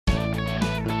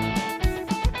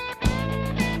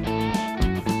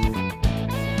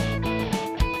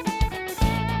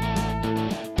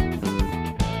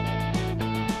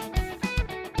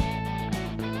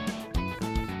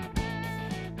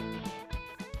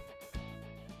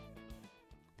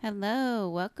Hello,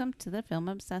 welcome to the Film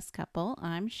Obsessed Couple.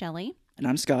 I'm Shelly. And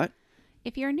I'm Scott.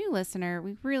 If you're a new listener,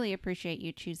 we really appreciate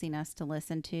you choosing us to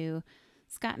listen to.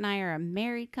 Scott and I are a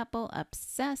married couple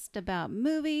obsessed about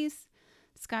movies.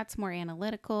 Scott's more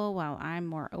analytical while I'm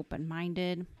more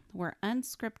open-minded. We're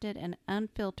unscripted and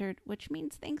unfiltered, which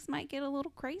means things might get a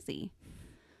little crazy.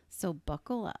 So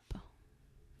buckle up.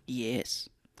 Yes.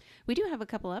 We do have a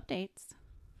couple updates.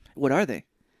 What are they?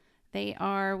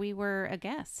 We were a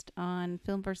guest on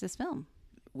Film versus Film.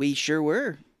 We sure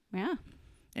were. Yeah.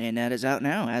 And that is out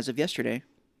now, as of yesterday.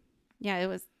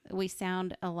 Yeah, we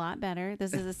sound a lot better.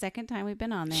 This is the second time we've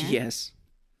been on there. Yes.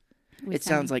 It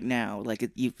sounds like now. Like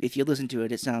if you listen to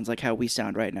it, it sounds like how we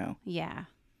sound right now. Yeah.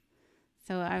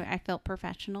 So I felt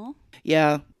professional.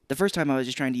 Yeah. The first time I was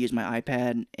just trying to use my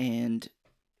iPad, and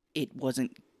it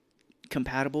wasn't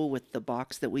compatible with the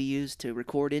box that we use to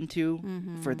record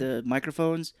into for the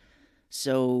microphones.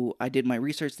 So I did my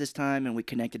research this time, and we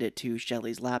connected it to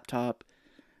Shelly's laptop.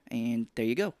 And there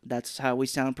you go. That's how we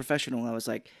sound professional. I was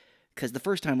like, because the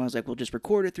first time I was like, we'll just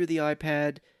record it through the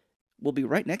iPad. We'll be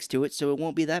right next to it, so it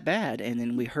won't be that bad. And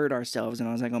then we heard ourselves, and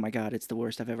I was like, oh my God, it's the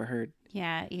worst I've ever heard.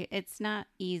 Yeah, it's not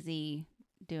easy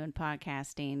doing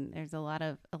podcasting. There's a lot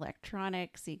of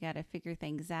electronics. You got to figure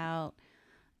things out.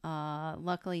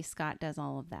 Luckily, Scott does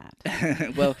all of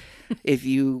that. Well, if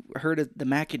you heard of the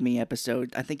Mac and Me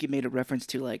episode, I think you made a reference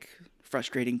to like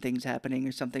frustrating things happening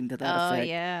or something to that effect. Oh,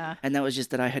 yeah. And that was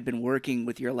just that I had been working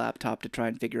with your laptop to try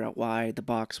and figure out why the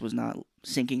box was not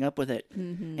syncing up with it.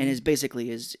 Mm-hmm. And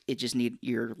it just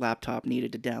your laptop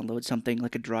needed to download something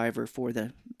like a driver for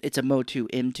it's a Motu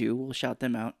M2. We'll shout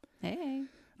them out. Hey.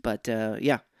 But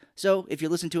yeah. So if you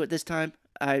listen to it this time,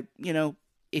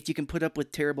 if you can put up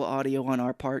with terrible audio on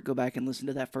our part, go back and listen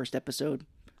to that first episode.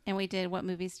 And what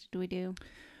movies did we do?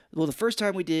 Well, the first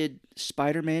time we did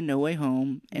Spider-Man No Way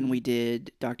Home, and we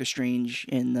did Doctor Strange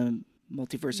in the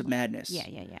Multiverse of Madness.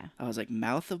 Yeah. I was like,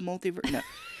 Mouth of Multiverse? No.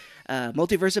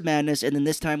 Multiverse of Madness, and then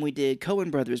this time we did Coen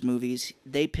Brothers movies.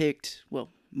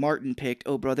 Martin picked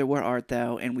Oh Brother, Where Art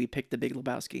Thou, and we picked The Big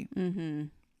Lebowski. Mm-hmm.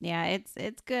 Yeah,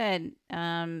 it's good.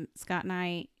 Scott and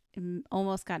I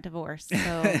almost got divorced,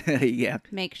 so yeah.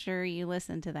 Make sure you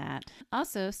listen to that.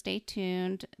 Also, stay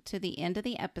tuned to the end of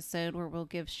the episode where we'll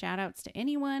give shout outs to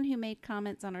anyone who made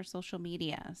comments on our social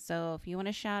media. So if you want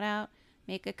to shout out,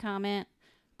 make a comment,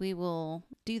 we will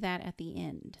do that at the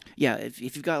end. Yeah, if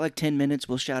you've got like 10 minutes,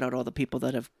 we'll shout out all the people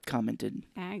that have commented.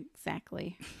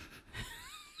 Exactly.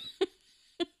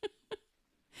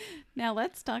 Now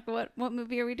let's talk what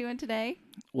movie are we doing today?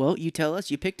 Well, you tell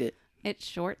us. You picked it. It's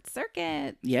Short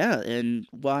Circuit. Yeah, and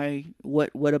why?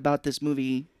 What about this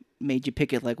movie made you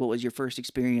pick it? Like, what was your first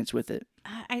experience with it?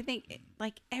 I think,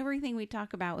 like everything we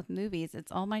talk about with movies,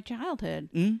 it's all my childhood.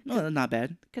 No, not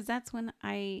bad. Because that's when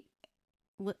I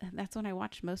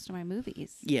watched most of my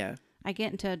movies. Yeah. I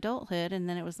get into adulthood, and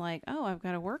then it was like, oh, I've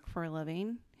got to work for a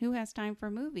living. Who has time for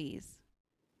movies?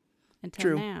 Until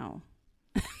True. now,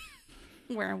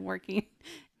 where I'm working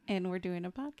and we're doing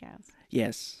a podcast.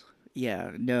 Yes.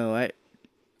 Yeah, no,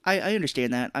 I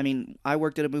understand that. I mean, I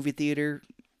worked at a movie theater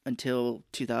until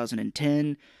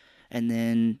 2010, and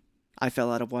then I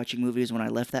fell out of watching movies when I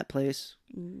left that place.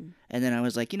 And then I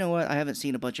was like, you know what? I haven't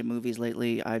seen a bunch of movies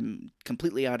lately. I'm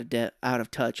completely out of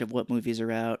touch of what movies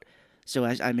are out. So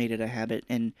I made it a habit,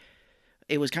 and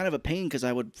it was kind of a pain because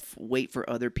I would wait for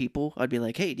other people. I'd be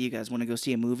like, hey, do you guys want to go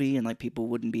see a movie? And like people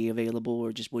wouldn't be available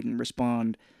or just wouldn't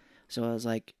respond. So I was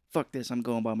like, fuck this, I'm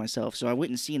going by myself. So I went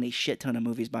and seen a shit ton of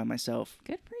movies by myself.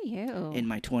 Good for you. In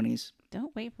my 20s.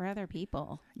 Don't wait for other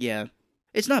people. Yeah.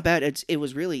 It's not bad. It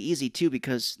was really easy, too,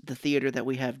 because the theater that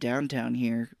we have downtown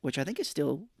here, which I think is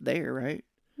still there, right?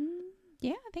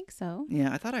 Yeah, I think so.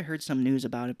 Yeah, I thought I heard some news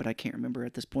about it, but I can't remember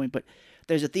at this point. But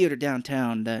there's a theater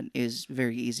downtown that is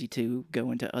very easy to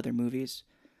go into other movies.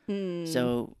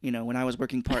 So, when I was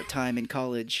working part-time in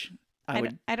college,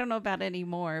 I don't know about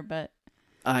anymore, but...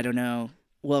 I don't know.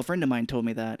 Well, a friend of mine told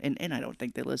me that, and I don't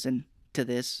think they listen to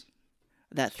this.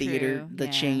 That True, theater, the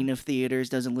yeah. chain of theaters,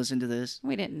 doesn't listen to this.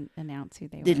 We didn't announce who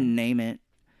they were. Didn't name it.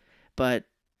 But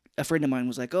a friend of mine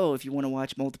was like, oh, if you want to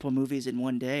watch multiple movies in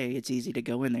one day, it's easy to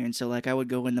go in there. And so, like, I would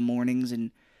go in the mornings and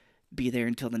be there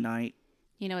until the night.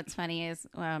 You know what's funny is,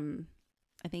 I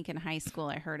think in high school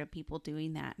I heard of people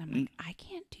doing that. And I'm like, I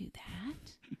can't do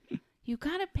that. You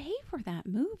got to pay for that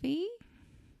movie.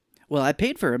 Well, I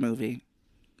paid for a movie.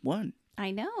 One.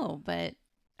 I know, but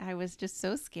I was just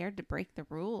so scared to break the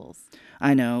rules.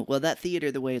 I know. Well, that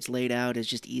theater, the way it's laid out, is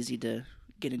just easy to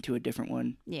get into a different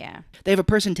one. Yeah. They have a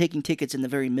person taking tickets in the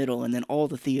very middle, and then all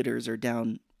the theaters are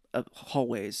down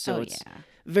hallways. So it's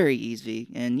very easy.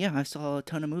 And yeah, I saw a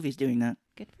ton of movies doing that.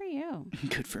 Good for you.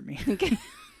 Good for me.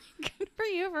 Good for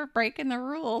you for breaking the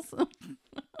rules.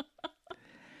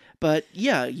 But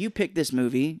yeah, you picked this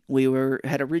movie. I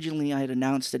had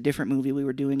announced a different movie we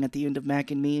were doing at the end of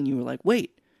Mac and Me, and you were like,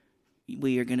 "Wait,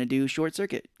 we are gonna do Short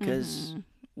Circuit," because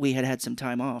we had some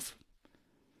time off,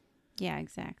 Yeah,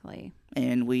 exactly.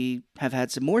 and we have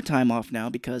had some more time off now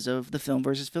because of the Film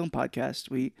versus Film podcast.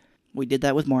 We did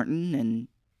that with Martin, and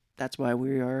that's why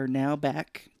we are now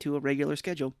back to a regular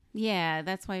schedule. Yeah,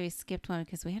 that's why we skipped one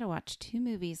because we had to watch 2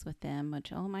 movies with them.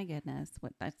 Which, oh my goodness,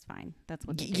 that's fine. That's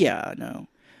what they do. Yeah, no,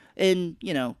 and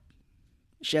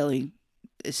Shelley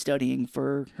is studying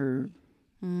for her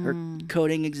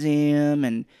coding exam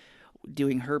and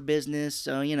doing her business.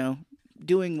 So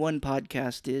doing one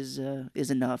podcast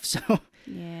is enough. So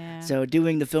Yeah. so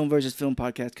doing the Film versus Film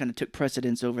podcast kind of took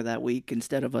precedence over that week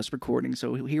instead of us recording.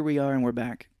 So here we are, and we're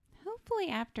back. Hopefully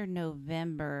after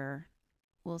November,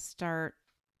 we'll start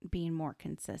being more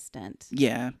consistent.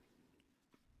 Yeah.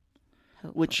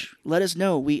 Hopefully. Which, let us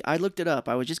know. I looked it up.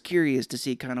 I was just curious to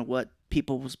see kind of what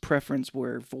people's preference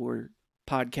were for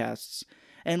podcasts.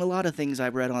 And a lot of things I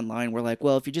read online were like,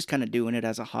 well, if you're just kind of doing it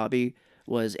as a hobby,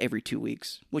 was every 2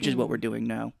 weeks, which is what we're doing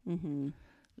now. Mm-hmm.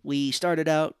 We started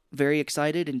out very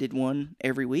excited and did one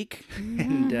every week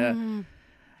and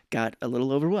got a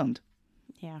little overwhelmed.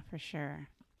 Yeah, for sure.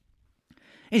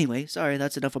 Anyway, sorry,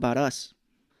 that's enough about us.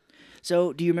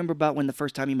 So, do you remember about when the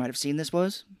first time you might have seen this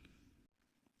was?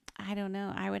 I don't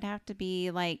know. I would have to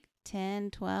be like 10,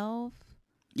 12.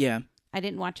 Yeah, I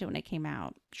didn't watch it when it came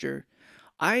out. sure.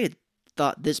 I had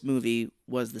thought this movie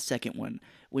was the second one.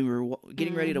 When we were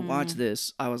getting ready to watch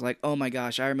this, I was like, oh my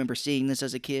gosh, I remember seeing this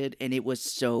as a kid, and it was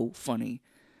so funny.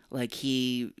 Like,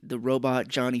 the robot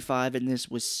Johnny Five in this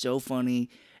was so funny.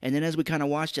 And then as we kind of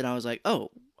watched it, I was like, oh,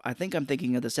 I think I'm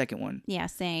thinking of the second one. Yeah,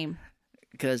 same.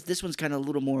 Because this one's kind of a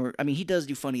little more, I mean, he does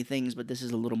do funny things, but this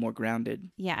is a little more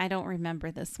grounded. Yeah, I don't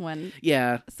remember this one.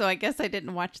 Yeah. So I guess I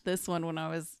didn't watch this one when I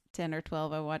was 10 or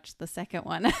 12. I watched the second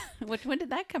one. When did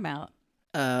that come out?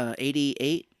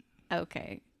 88.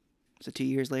 Okay. So 2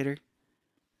 years later.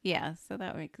 Yeah, so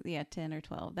that makes, 10 or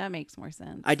 12. That makes more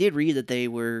sense. I did read that they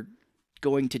were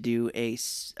going to do a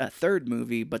third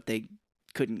movie, but they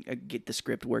couldn't get the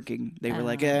script working. They were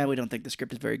like, we don't think the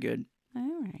script is very good.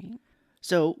 All right.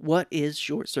 So, what is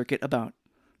Short Circuit about?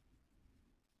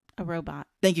 A robot.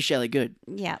 Thank you, Shelley. Good.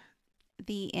 Yeah.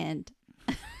 The end.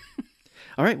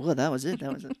 All right. Well, that was it.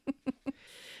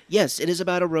 Yes, it is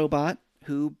about a robot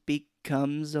who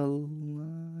becomes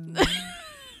alive.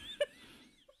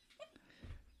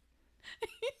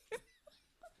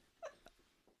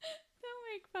 Don't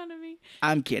make fun of me.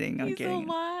 I'm kidding. He's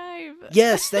alive.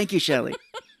 Yes, thank you, Shelley.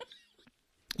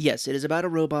 Yes, it is about a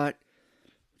robot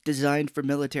designed for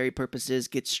military purposes,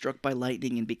 gets struck by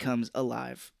lightning, and becomes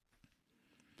alive.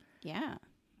 Yeah.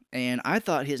 And I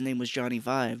thought his name was Johnny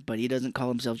Five, but he doesn't call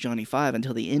himself Johnny Five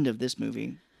until the end of this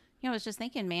movie. Yeah, I was just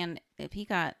thinking, man, if he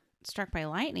got struck by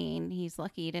lightning, he's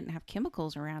lucky he didn't have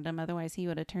chemicals around him. Otherwise, he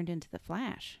would have turned into the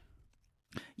Flash.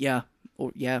 Yeah,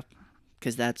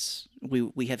 because that's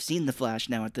we have seen the Flash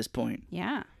now at this point.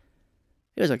 Yeah.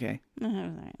 It was okay.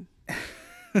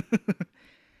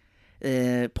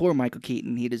 Poor Michael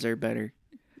Keaton. He deserved better.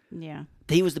 Yeah.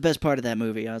 He was the best part of that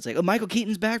movie. I was like, oh, Michael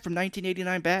Keaton's back from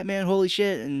 1989 Batman. Holy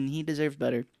shit. And he deserves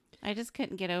better. I just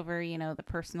couldn't get over, the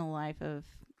personal life of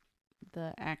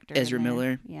the actor. Ezra in there.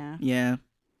 Miller. Yeah. Yeah.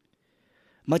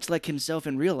 Much like himself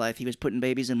in real life, he was putting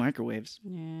babies in microwaves.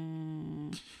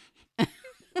 Yeah.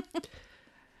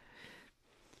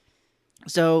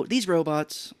 So these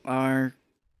robots are...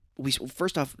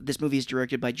 First off, this movie is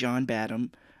directed by John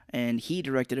Badham, and he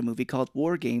directed a movie called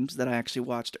War Games that I actually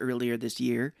watched earlier this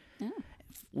year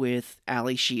with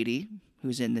Ali Sheedy,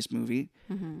 who's in this movie.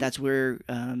 Mm-hmm. That's where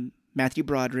Matthew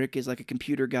Broderick is like a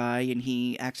computer guy, and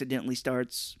he accidentally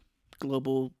starts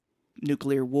global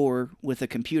nuclear war with a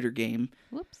computer game.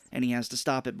 Whoops. And he has to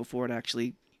stop it before it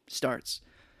actually starts.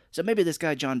 So maybe this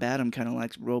guy John Badham kind of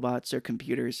likes robots or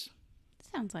computers.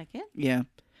 Sounds like it. Yeah.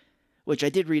 Which I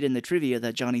did read in the trivia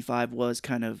that Johnny Five was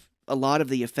kind of... A lot of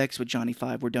the effects with Johnny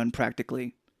Five were done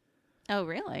practically. Oh,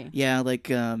 really? Yeah,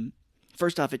 like...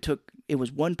 First off, it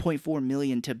was $1.4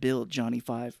 million to build Johnny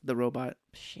Five, the robot.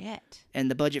 Shit. And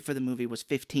the budget for the movie was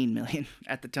 $15 million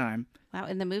at the time. Wow.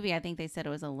 In the movie, I think they said it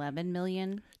was $11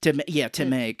 million. To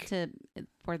make.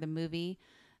 For the movie.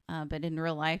 But in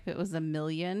real life, it was $1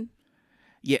 million.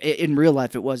 Yeah, in real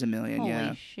life, it was $1 million.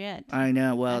 Holy shit. I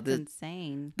know. Well, that's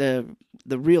insane.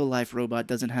 The real life robot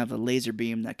doesn't have a laser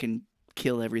beam that can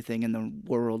kill everything in the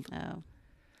world. Oh.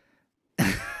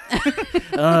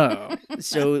 Oh,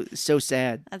 so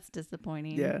sad. That's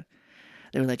disappointing. Yeah.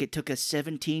 They were like, it took us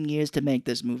 17 years to make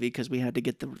this movie because we had to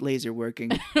get the laser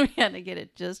working. We had to get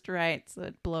it just right so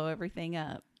it'd blow everything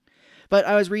up. But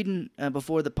I was reading,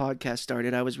 before the podcast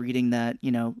started, I was reading that,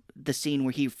 the scene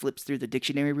where he flips through the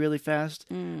dictionary really fast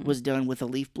was done with a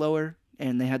leaf blower,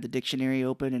 and they had the dictionary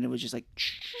open, and it was just like...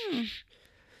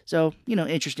 So,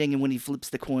 interesting, and when he flips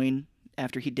the coin,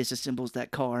 after he disassembles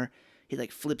that car, he,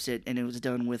 flips it, and it was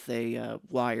done with a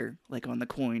wire, on the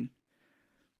coin.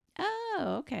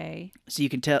 Oh, okay. So you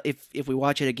can tell, if we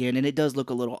watch it again, and it does look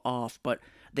a little off, but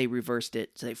they reversed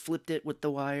it. So they flipped it with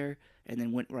the wire, and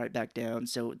then went right back down,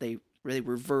 so they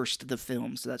reversed the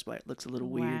film, so that's why it looks a little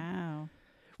weird. Wow.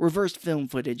 Reversed film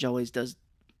footage always does,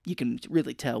 you can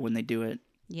really tell when they do it.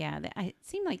 Yeah, it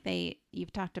seemed like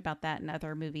you've talked about that in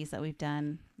other movies that we've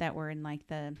done that were in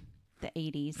the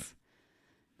 80s.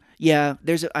 Yeah,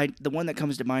 the one that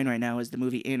comes to mind right now is the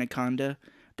movie Anaconda.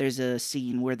 There's a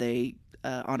scene where they,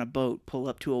 on a boat, pull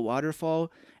up to a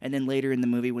waterfall, and then later in the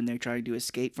movie when they're trying to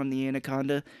escape from the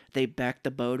anaconda, they back the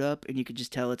boat up, and you can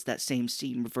just tell it's that same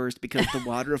scene reversed because the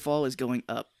waterfall is going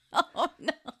up. Oh,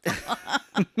 no.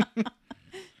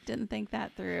 Didn't think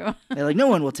that through. They're like, no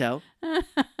one will tell.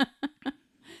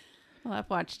 Well, I've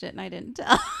watched it, and I didn't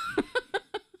tell.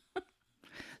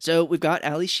 So we've got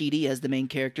Ali Sheedy as the main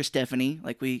character, Stephanie,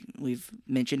 like we've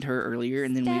mentioned her earlier,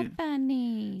 and then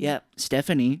Stephanie.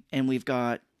 Stephanie, and we've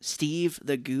got Steve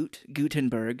the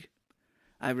Guttenberg.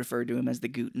 I refer to him as the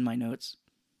Goot in my notes.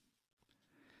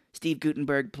 Steve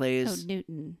Guttenberg plays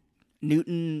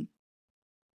Newton.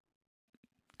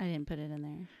 I didn't put it in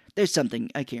there. There's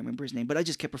something, I can't remember his name, but I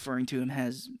just kept referring to him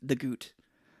as the Goot.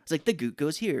 It's like the Goot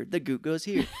goes here, the Goot goes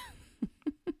here.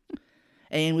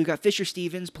 And we've got Fisher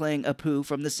Stevens playing Apu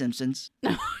from The Simpsons.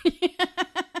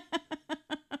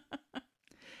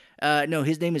 No,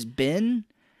 his name is Ben.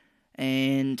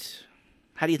 And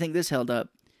how do you think this held up?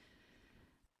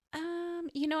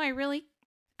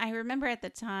 I remember at the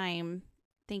time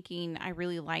thinking I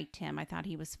really liked him. I thought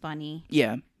he was funny.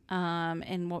 Yeah.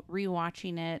 And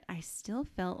rewatching it, I still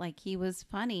felt like he was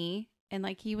funny and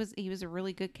like he was a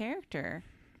really good character.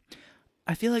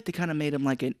 I feel like they kind of made him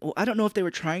I don't know if they were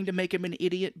trying to make him an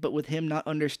idiot, but with him not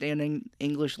understanding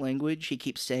English language, he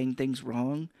keeps saying things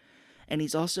wrong. And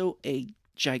he's also a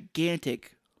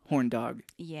gigantic horn dog.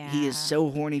 Yeah. He is so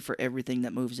horny for everything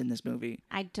that moves in this movie.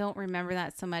 I don't remember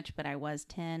that so much, but I was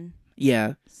 10.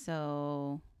 Yeah.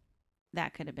 So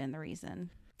that could have been the reason.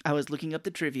 I was looking up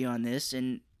the trivia on this,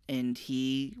 and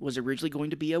he was originally going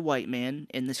to be a white man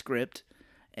in the script.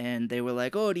 And they were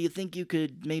like, oh, do you think you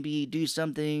could maybe do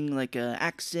something like an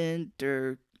accent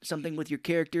or something with your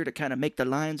character to kind of make the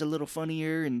lines a little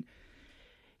funnier? And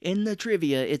in the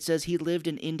trivia, it says he lived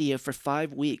in India for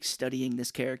 5 weeks studying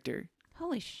this character.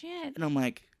 Holy shit. And I'm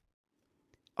like,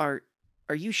 are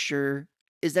you sure?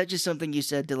 Is that just something you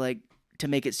said to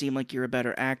make it seem like you're a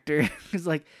better actor? It's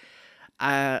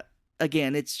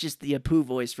again, it's just the Apu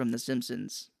voice from The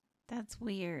Simpsons. That's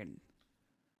weird.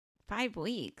 5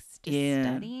 weeks just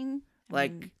studying?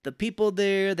 The people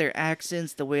there, their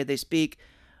accents, the way they speak.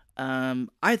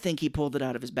 I think he pulled it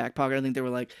out of his back pocket. I think they were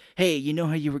like, hey, you know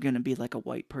how you were going to be like a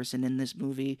white person in this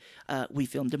movie? We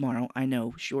film tomorrow. I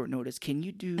know, short notice. Can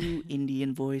you do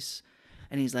Indian voice?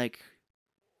 And he's like,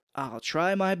 I'll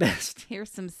try my best. Here's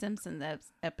some Simpsons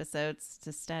episodes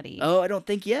to study. Oh, I don't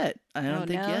think yet.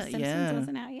 Simpsons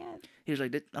wasn't out yet. He was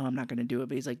like, oh, I'm not going to do it.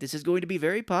 But he's like, this is going to be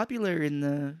very popular in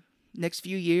the next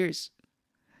few years.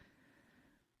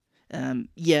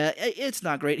 It's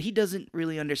not great. He doesn't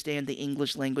really understand the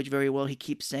English language very well. He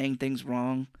keeps saying things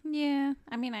wrong. Yeah,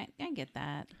 I mean, I get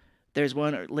that. There's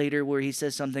one later where he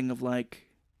says something of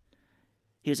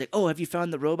he was like, oh, have you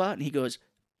found the robot? And he goes,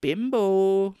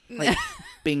 bimbo. Like,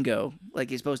 bingo. Like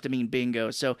he's supposed to mean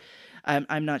bingo. So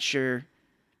I'm not sure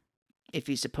if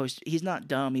he's not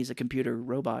dumb. He's a computer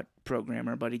robot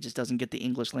programmer, but he just doesn't get the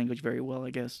English language very well,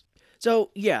 I guess.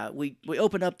 So, yeah, we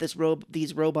open up these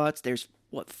robots. There's,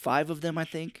 5 of them, I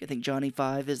think? I think Johnny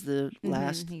 5 is the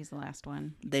last. He's the last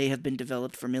one. They have been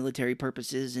developed for military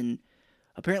purposes, and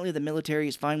apparently the military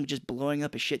is fine with just blowing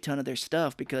up a shit ton of their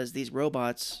stuff because these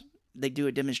robots, they do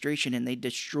a demonstration and they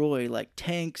destroy,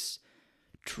 tanks,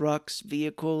 trucks,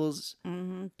 vehicles.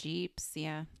 Mm-hmm. Jeeps,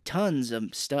 yeah. Tons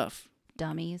of stuff.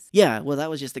 Dummies. Yeah, well,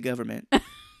 that was just the government.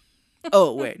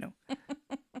 Oh, wait, no.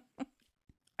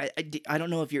 I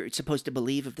don't know if you're supposed to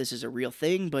believe if this is a real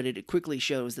thing, but it quickly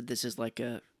shows that this is like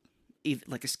a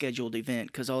scheduled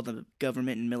event because all the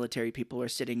government and military people are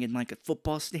sitting in a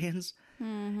football stands,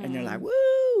 and they're like,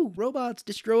 "Woo! Robots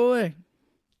destroy!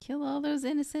 Kill all those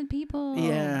innocent people!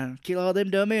 Yeah, kill all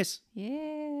them dummies!"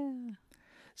 Yeah.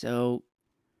 So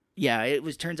Yeah,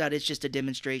 turns out it's just a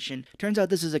demonstration. Turns out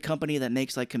this is a company that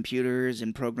makes like computers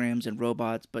and programs and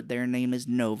robots, but their name is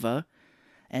Nova,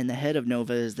 and the head of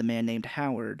Nova is the man named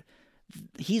Howard.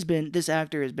 This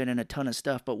actor has been in a ton of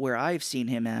stuff, but where I've seen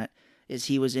him at is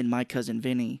he was in My Cousin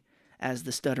Vinny as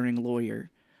the stuttering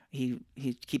lawyer. He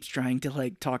keeps trying to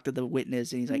like talk to the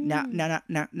witness, and he's like, now,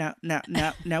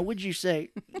 what'd you say?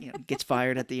 Gets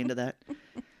fired at the end of that.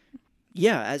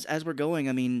 Yeah, as we're going,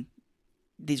 I mean,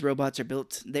 these robots are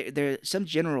built. Some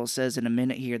general says in a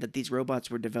minute here that these robots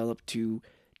were developed to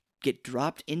get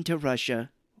dropped into Russia,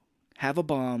 have a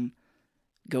bomb,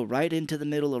 go right into the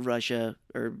middle of Russia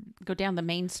or go down the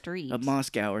main street of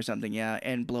Moscow or something, yeah,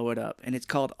 and blow it up. And it's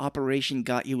called Operation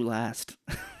Got You Last.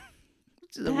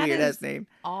 Which is a weird ass name.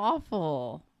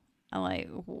 Awful. I'm like,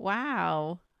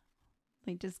 wow.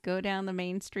 They just go down the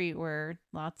main street where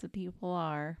lots of people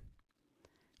are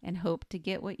and hope to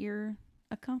get what you're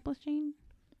accomplishing.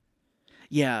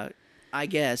 Yeah, I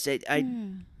guess.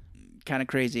 Kind of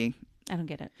crazy. I don't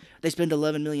get it. They spend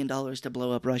 $11 million to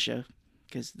blow up Russia.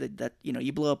 Because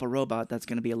you blow up a robot, that's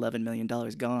going to be $11 million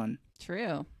gone.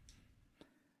 True.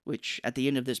 Which, at the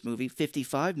end of this movie,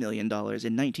 $55 million in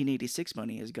 1986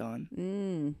 money is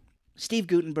gone. Steve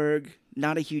Guttenberg,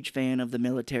 not a huge fan of the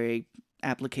military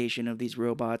application of these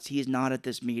robots. He is not at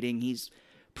this meeting. He's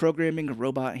programming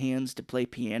robot hands to play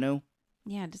piano.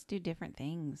 Yeah, just do different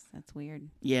things. That's weird.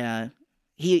 Yeah.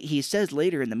 He says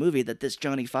later in the movie that this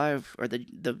Johnny Five, or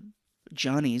the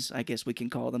Johnnies, I guess we can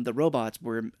call them, the robots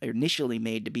were initially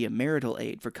made to be a marital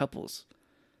aid for couples.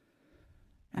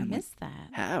 I missed that.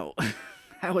 How?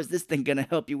 How is this thing going to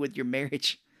help you with your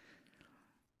marriage?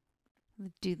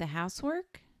 Do the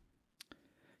housework?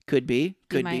 Could be.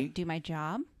 Do my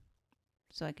job?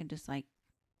 So I can just like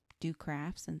do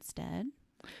crafts instead?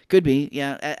 Could be,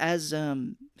 yeah. As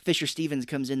Fisher Stevens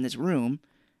comes in this room,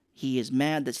 he is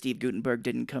mad that Steve Guttenberg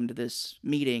didn't come to this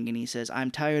meeting, and he says,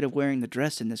 I'm tired of wearing the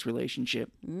dress in this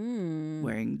relationship.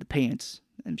 Wearing the pants,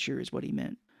 I'm sure is what he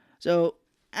meant. So,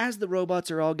 as the robots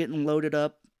are all getting loaded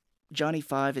up, Johnny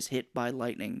Five is hit by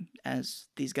lightning as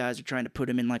these guys are trying to put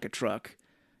him in like a truck.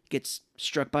 Gets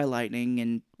struck by lightning,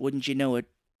 and wouldn't you know it,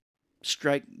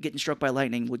 getting struck by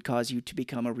lightning would cause you to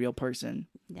become a real person.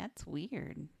 That's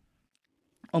weird.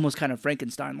 Almost kind of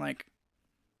Frankenstein-like.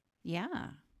 Yeah.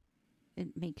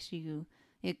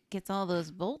 It gets all those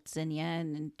volts in you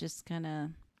and just kind of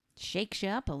shakes you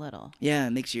up a little. Yeah,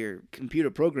 it makes your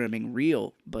computer programming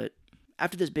real. But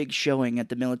after this big showing at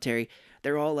the military,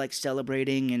 they're all like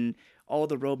celebrating, and all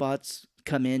the robots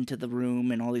come into the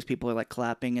room, and all these people are like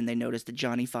clapping, and they notice that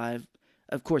Johnny Five,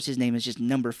 of course his name is just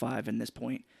number 5 in this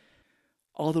point.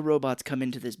 All the robots come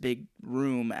into this big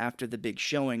room after the big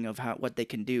showing of what they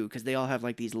can do, because they all have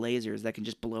like these lasers that can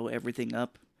just blow everything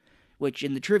up. Which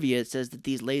in the trivia it says that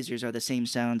these lasers are the same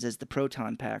sounds as the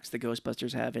proton packs the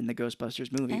Ghostbusters have in the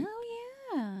Ghostbusters movie.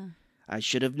 Oh, yeah. I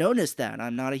should have noticed that.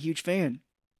 I'm not a huge fan.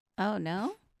 Oh,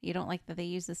 no? You don't like that they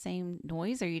use the same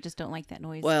noise, or you just don't like that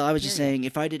noise? Well, I was just saying,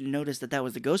 if I didn't notice that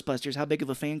was the Ghostbusters, how big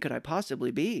of a fan could I possibly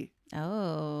be?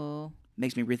 Oh.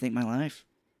 Makes me rethink my life.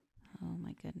 Oh,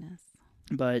 my goodness.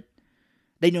 But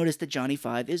they notice that Johnny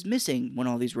Five is missing when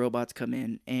all these robots come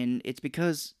in, and it's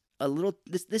because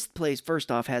this place,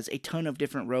 first off, has a ton of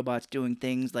different robots doing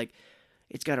things. Like,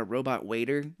 it's got a robot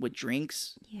waiter with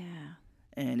drinks. Yeah.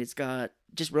 And it's got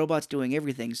just robots doing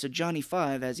everything. So Johnny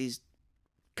Five, as he's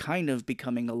kind of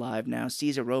becoming alive now,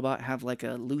 sees a robot have like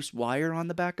a loose wire on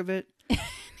the back of it.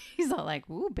 He's all like,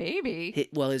 ooh, baby.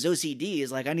 His OCD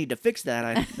is like, I need to fix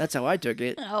that. That's how I took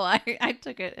it. Oh, I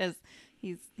took it as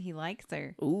he likes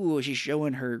her. Ooh, she's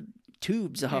showing her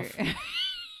tubes off.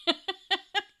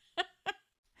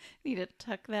 Need to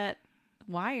tuck that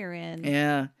wire in.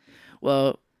 Yeah.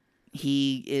 Well,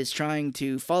 he is trying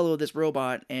to follow this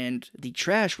robot, and the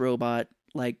trash robot,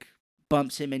 like,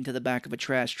 bumps him into the back of a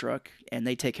trash truck, and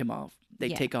they take him off. They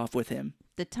take off with him.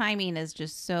 The timing is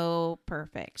just so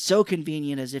perfect. So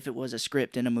convenient, as if it was a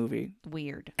script in a movie.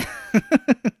 Weird.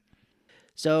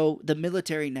 So, the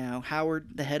military now,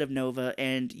 Howard, the head of Nova,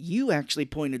 and you actually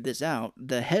pointed this out,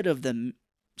 the head of the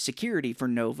security for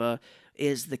Nova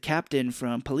is the captain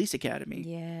from Police Academy.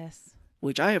 Yes.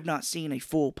 Which I have not seen a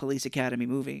full Police Academy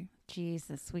movie.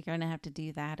 Jesus, we're going to have to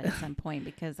do that at some point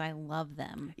because I love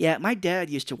them. Yeah, my dad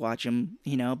used to watch them,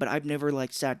 but I've never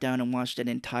like sat down and watched an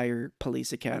entire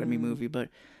Police Academy movie. But,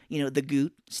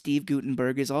 Steve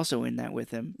Guttenberg is also in that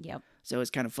with him. Yep. So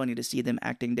it's kind of funny to see them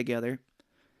acting together.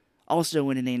 Also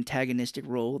in an antagonistic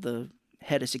role, the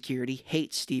head of security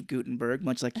hates Steve Guttenberg,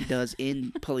 much like he does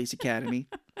in Police Academy.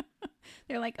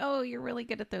 They're like, oh, you're really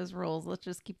good at those roles. Let's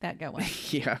just keep that going.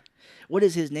 Yeah. What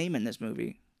is his name in this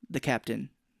movie? The captain.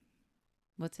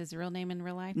 What's his real name in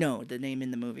real life? No, the name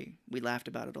in the movie. We laughed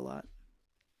about it a lot.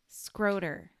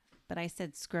 Scroter, but I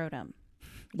said scrotum.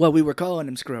 Well, we were calling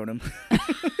him Scrotum.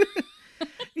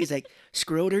 He's like,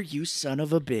 Scroter, you son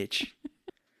of a bitch.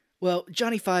 Well,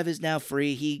 Johnny Five is now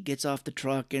free. He gets off the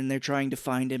truck and they're trying to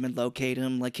find him and locate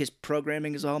him. Like, his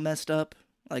programming is all messed up.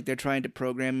 Like, they're trying to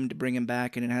program him to bring him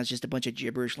back and it has just a bunch of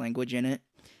gibberish language in it.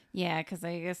 Yeah, because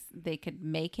I guess they could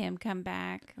make him come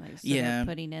back. Like, so Yeah. they're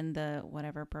putting in the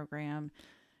whatever program.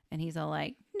 And he's all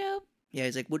like, nope. Yeah,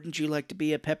 he's like, wouldn't you like to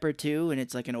be a Pepper too? And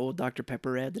it's like an old Dr.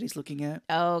 Pepper ad that he's looking at.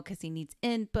 Oh, because he needs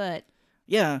input.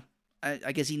 Yeah,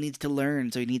 I guess he needs to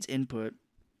learn, so he needs input.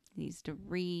 He needs to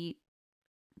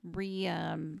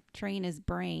train his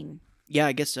brain Yeah,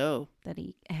 I guess so. that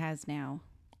he has now.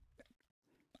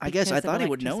 I guess I Because of thought he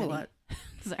would know a lot.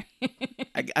 Sorry.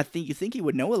 I think you think he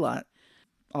would know a lot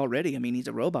already. I mean, he's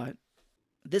a robot.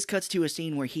 This cuts to a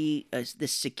scene where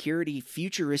this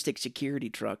futuristic security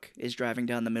truck is driving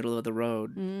down the middle of the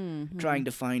road, Mhm. trying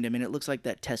to find him, and it looks like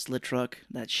that Tesla truck,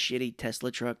 that shitty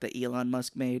Tesla truck that Elon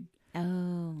Musk made.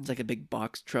 Oh. It's like a big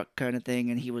box truck kind of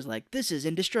thing, and he was like, "This is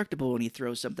indestructible," and he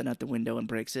throws something out the window and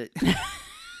breaks it.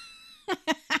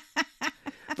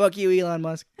 Fuck you, Elon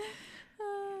Musk.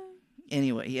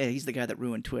 Anyway, yeah, he's the guy that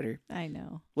ruined Twitter. I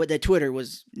know. What that Twitter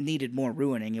needed more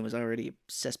ruining. It was already a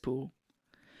cesspool.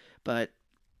 But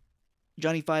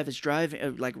Johnny Five is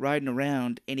riding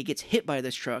around, and he gets hit by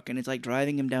this truck, and it's like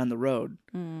driving him down the road.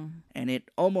 Mm. And it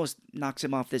almost knocks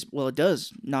him off this. Well, it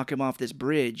does knock him off this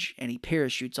bridge, and he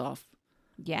parachutes off.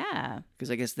 Yeah. Because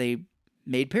I guess they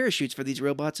made parachutes for these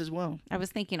robots as well. I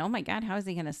was thinking, oh my God, how is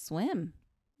he going to swim?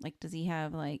 Like, does he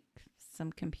have like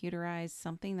some computerized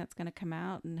something that's going to come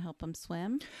out and help him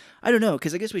swim? I don't know,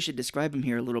 because I guess we should describe him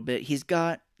here a little bit. He's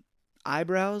got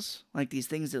eyebrows, like these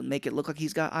things that make it look like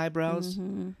he's got eyebrows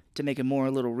Mhm. to make it more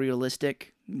a little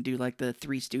realistic. Do like the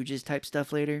Three Stooges type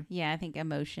stuff later. Yeah, I think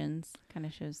emotions kind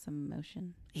of shows some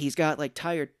emotion. He's got like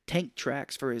tire tank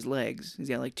tracks for his legs. He's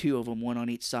got like two of them, one on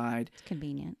each side. It's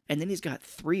convenient. And then he's got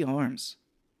 3 arms.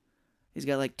 He's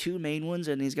got like 2 main ones,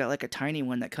 and he's got like a tiny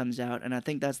one that comes out. And I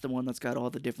think that's the one that's got all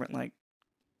the different like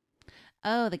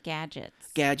Oh, the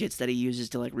gadgets. gadgets that he uses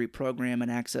to like reprogram and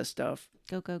access stuff.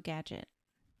 Go gadget.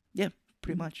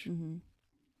 Pretty much. Mm-hmm.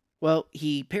 Well,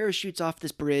 he parachutes off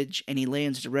this bridge and he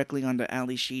lands directly onto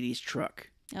Ali Sheedy's truck.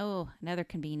 Oh, another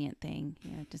convenient thing.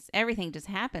 Yeah, just everything just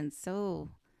happens so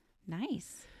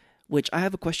nice. Which I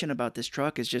have a question about this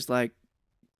truck. Is just like,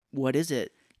 what is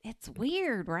it? It's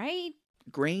weird, right?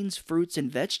 Grains, fruits,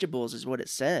 and vegetables is what it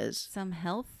says. Some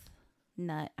health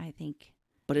nut, I think.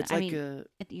 But it's I like mean,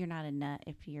 You're not a nut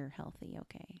if you're healthy,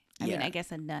 okay? I Yeah. mean, I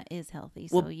guess a nut is healthy,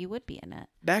 so Well, you would be a nut.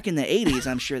 back in the 80s,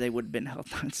 I'm sure they would have been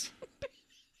health nuts.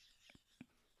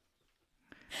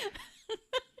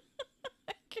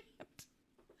 I can't.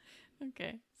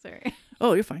 Okay, sorry.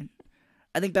 Oh, you're fine.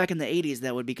 I think back in the 80s,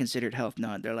 that would be considered health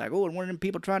nut. They're like, oh, one of them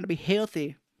people trying to be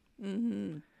healthy.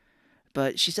 Mm-hmm.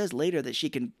 But she says later that she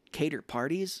can cater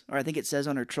parties, or I think it says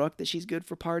on her truck that she's good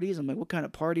for parties. I'm like, what kind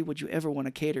of party would you ever want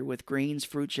to cater with grains,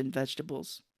 fruits, and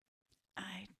vegetables?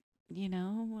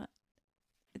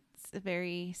 It's a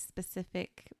very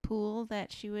specific pool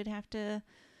that she would have to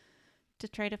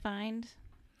try to find.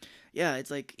 Yeah,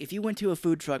 it's like if you went to a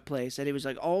food truck place and it was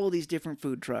like all these different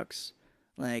food trucks,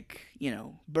 like,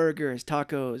 burgers,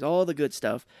 tacos, all the good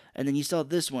stuff, and then you saw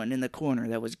this one in the corner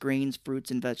that was grains,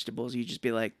 fruits, and vegetables, you'd just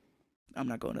be like, I'm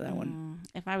not going to that one.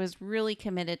 If I was really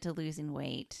committed to losing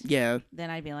weight, Yeah. then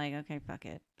I'd be like, okay, fuck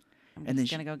it. I'm And then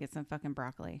just going to go get some fucking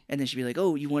broccoli. And then she'd be like,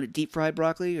 oh, you want it deep fried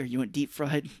broccoli or you want deep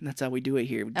fried? That's how we do it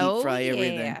here. We deep fry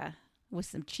everything. Yeah. With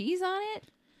some cheese on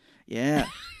it? Yeah.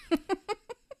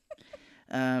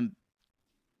 I'm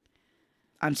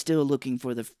still looking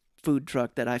for the food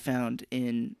truck that I found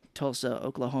in Tulsa,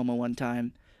 Oklahoma one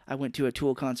time. I went to a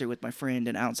Tool concert with my friend,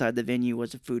 and outside the venue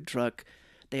was a food truck.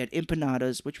 They had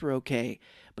empanadas, which were okay,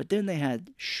 but then they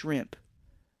had shrimp.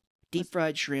 Deep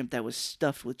fried shrimp that was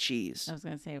stuffed with cheese. I was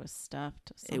going to say it was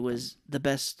stuffed. It was the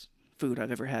best food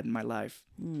I've ever had in my life.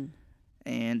 Mm.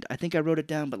 And I think I wrote it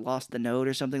down but lost the note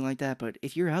or something like that. But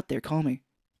if you're out there, call me.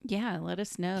 Yeah, let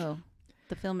us know.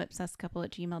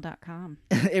 thefilmobsessedcouple@gmail.com.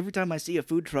 Every time I see a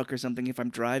food truck or something, if I'm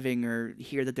driving or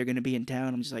hear that they're going to be in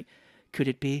town, I'm just like, could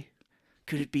it be?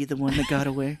 Could it be the one that got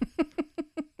away?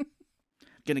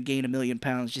 Gonna gain 1 million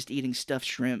pounds just eating stuffed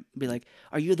shrimp. Be like,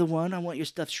 are you the one? I want your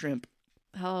stuffed shrimp.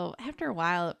 Oh, after a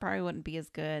while, it probably wouldn't be as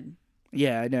good.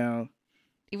 Yeah, I know.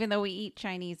 Even though we eat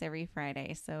Chinese every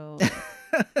Friday, so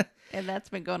and that's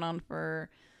been going on for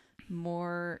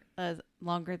longer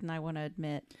than I want to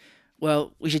admit.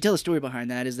 Well, we should tell the story behind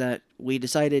that. Is that we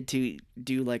decided to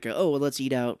do like let's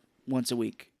eat out once a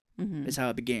week. Mm-hmm. Is how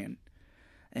it began.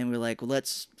 And we're like, well,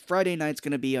 Friday night's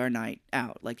going to be our night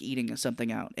out, like eating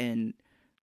something out and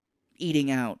eating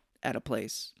out at a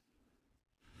place.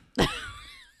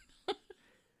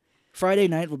 Friday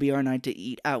night will be our night to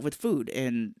eat out with food.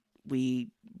 And we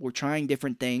were trying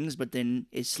different things, but then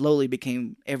it slowly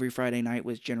became every Friday night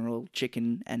was general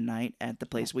chicken and night at the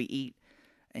place we eat.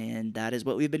 And that is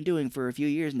what we've been doing for a few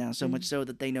years now, so much so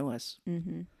that they know us.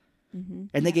 Mm-hmm. Mm-hmm.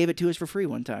 And they gave it to us for free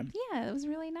one time. Yeah, it was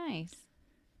really nice.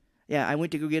 Yeah, I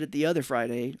went to go get it the other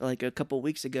Friday, like a couple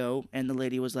weeks ago, and the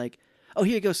lady was like, "Oh,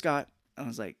 here you go, Scott." I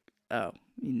was like, "Oh,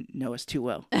 you know us too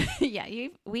well." Yeah,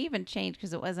 we even changed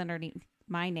because it was underneath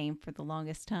my name for the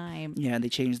longest time. Yeah, they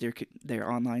changed their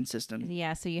online system.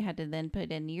 Yeah, so you had to then put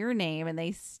in your name, and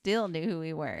they still knew who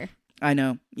we were. I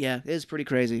know. Yeah, it was pretty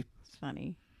crazy. It's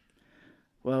funny.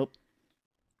 Well,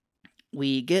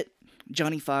 we get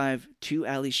Johnny Five to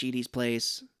Ali Sheedy's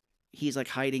place. He's like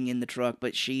hiding in the truck,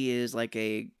 but she is like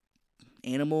a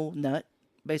animal nut,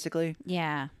 basically.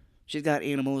 Yeah. She's got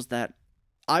animals that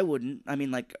I wouldn't. I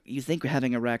mean, like, you think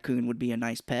having a raccoon would be a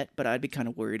nice pet, but I'd be kind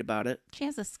of worried about it. She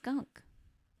has a skunk.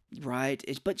 Right.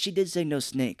 But she did say no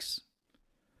snakes.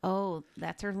 Oh,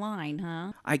 that's her line,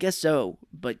 huh? I guess so.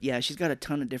 But yeah, she's got a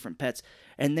ton of different pets.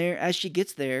 And there, as she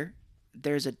gets there,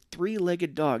 there's a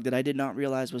 3-legged dog that I did not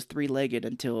realize was 3-legged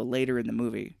until later in the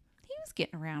movie. He was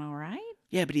getting around all right.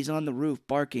 Yeah, but he's on the roof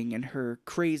barking, and her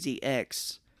crazy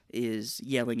ex is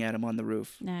yelling at him on the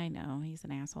roof. I know. He's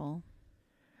an asshole.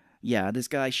 Yeah, this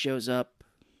guy shows up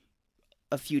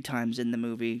a few times in the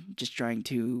movie just trying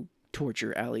to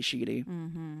torture Ali Sheedy.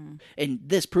 Mm-hmm. And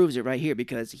this proves it right here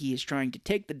because he is trying to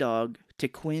take the dog to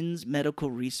Quinn's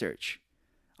medical research.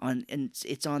 And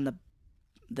it's on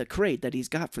the crate that he's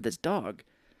got for this dog.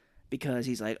 Because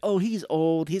he's like, oh, he's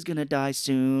old, he's gonna die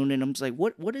soon. And I'm just like,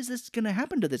 what is this gonna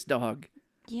happen to this dog?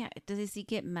 Yeah, does he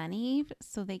get money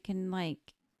so they can, like,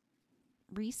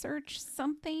 research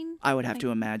something? I would have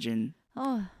to imagine.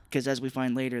 Oh, Because as we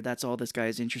find later, that's all this guy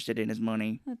is interested in is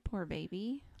money. that poor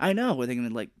baby. I know. Are they going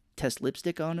to, like, test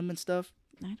lipstick on him and stuff?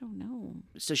 I don't know.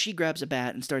 So she grabs a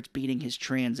bat and starts beating his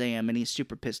Trans Am, and he's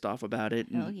super pissed off about it.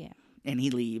 And, Oh, yeah. and he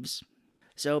leaves.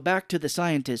 So back to the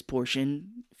scientist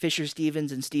portion. Fisher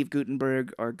Stevens and Steve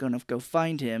Gutenberg are going to go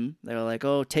find him. They're like,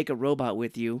 oh, take a robot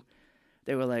with you.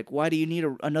 They were like, why do you need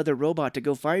another robot to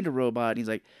go find a robot? And he's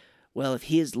like, well, if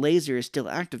his laser is still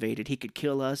activated, he could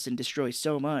kill us and destroy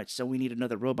so much, so we need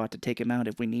another robot to take him out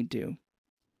if we need to.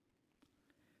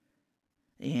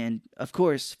 And, of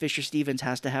course, Fisher Stevens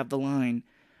has to have the line,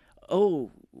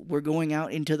 oh, we're going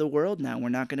out into the world now. We're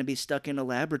not going to be stuck in a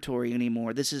laboratory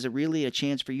anymore. This is really a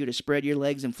chance for you to spread your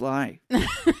legs and fly. I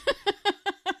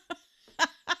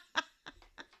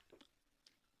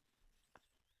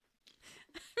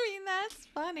mean, that's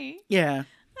funny. Yeah.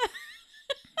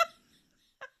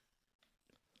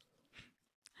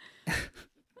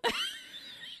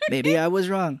 Maybe I was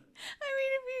wrong. I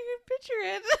mean, if you could picture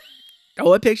it.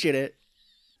 Oh, I pictured it.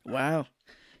 Wow.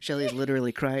 Shelly's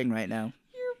literally crying right now.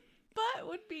 Your butt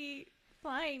would be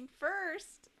flying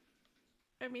first.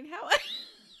 I mean, how?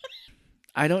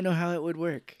 I don't know how it would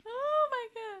work. Oh my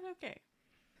god.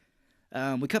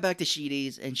 Okay. We cut back to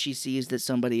Sheedy's, and she sees that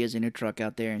somebody is in her truck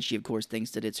out there, and she, of course,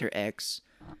 thinks that it's her ex.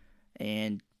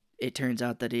 And it turns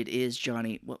out that it is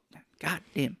Johnny. Well, god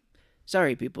damn.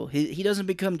 Sorry, people. He doesn't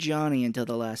become Johnny until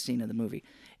the last scene of the movie.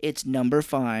 It's number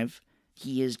 5.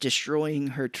 He is destroying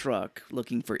her truck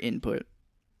looking for input.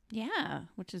 Yeah,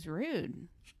 which is rude.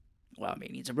 Well, I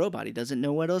mean, he's a robot. He doesn't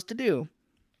know what else to do.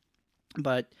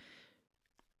 But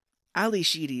Ali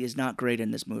Sheedy is not great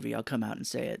in this movie. I'll come out and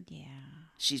say it. Yeah.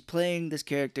 She's playing this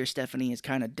character, Stephanie, is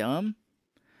kind of dumb.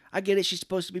 I get it. She's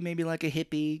supposed to be maybe like a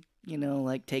hippie, you know,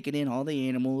 like taking in all the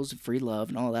animals, free love,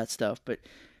 and all that stuff. But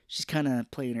she's kind of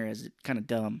playing her as kind of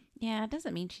dumb. Yeah, it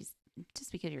doesn't mean she's...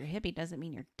 Just because you're a hippie doesn't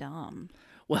mean you're dumb.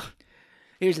 Well,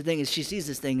 here's the thing is she sees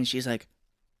this thing and she's like,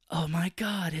 oh my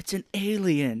god, it's an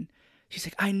alien. She's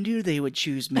like, I knew they would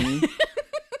choose me.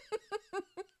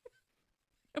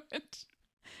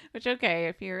 Which, okay,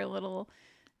 if you're a little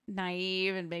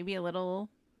naive and maybe a little,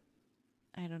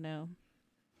 I don't know,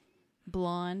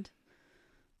 blonde.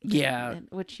 Yeah.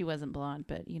 Which she wasn't blonde,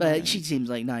 but you know. But she seems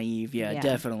like naive. Yeah,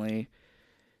 definitely.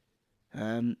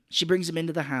 She brings him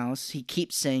into the house. He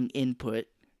keeps saying input.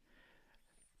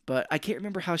 But I can't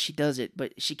remember how she does it,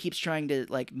 but she keeps trying to,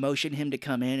 like, motion him to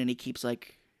come in, and he keeps,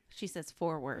 like... She says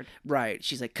forward. Right.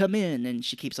 She's like, come in, and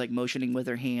she keeps, like, motioning with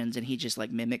her hands, and he just,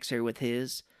 like, mimics her with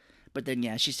his. But then,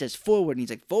 yeah, she says forward, and he's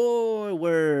like,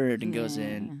 forward, and goes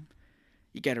in.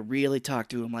 You gotta really talk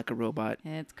to him like a robot.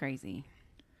 It's crazy.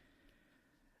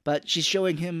 But she's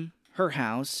showing him her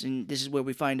house, and this is where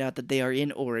we find out that they are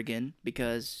in Oregon,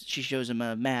 because she shows him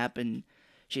a map, and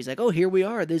She's like, oh, here we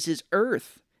are. This is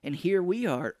Earth. And here we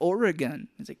are, Oregon.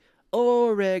 It's like,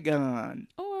 Oregon.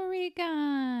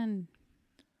 Oregon.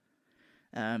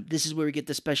 This is where we get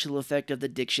the special effect of the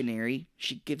dictionary.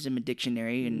 She gives him a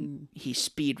dictionary, and he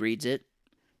speed reads it.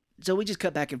 So we just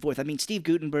cut back and forth. I mean, Steve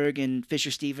Guttenberg and Fisher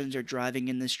Stevens are driving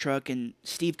in this truck, and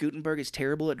Steve Guttenberg is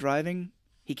terrible at driving.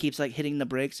 He keeps, like, hitting the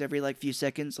brakes every, like, few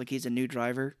seconds, like he's a new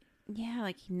driver. Yeah,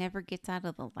 like he never gets out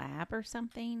of the lab or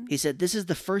something. He said, this is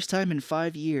the first time in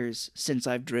 5 years since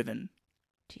I've driven.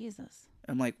 Jesus.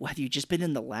 I'm like, what, have you just been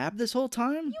in the lab this whole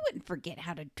time? You wouldn't forget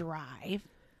how to drive.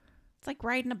 It's like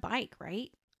riding a bike,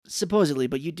 right? Supposedly,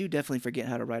 but you do definitely forget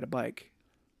how to ride a bike.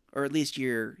 Or at least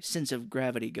your sense of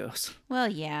gravity goes. Well,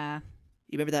 yeah.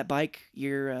 You remember that bike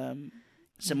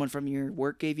someone from your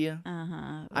work gave you?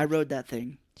 Uh-huh. I rode that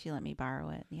thing. She let me borrow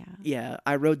it, yeah. Yeah,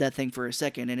 I rode that thing for a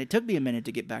second, and it took me a minute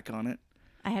to get back on it.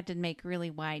 I had to make really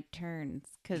wide turns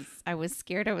because I was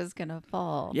scared I was going to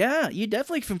fall. Yeah, you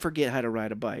definitely can forget how to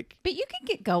ride a bike. But you can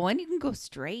get going. You can go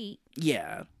straight.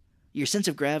 Yeah. Your sense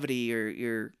of gravity, or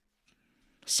your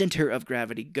center of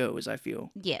gravity goes, I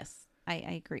feel. Yes, I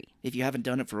agree. If you haven't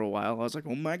done it for a while, I was like,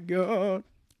 oh my God.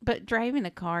 But driving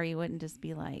a car, you wouldn't just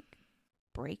be like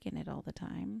braking it all the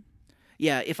time.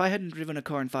 Yeah, if I hadn't driven a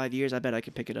car in 5 years, I bet I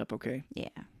could pick it up okay. Yeah.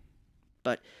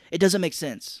 But it doesn't make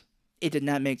sense. It did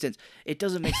not make sense. It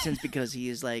doesn't make sense because he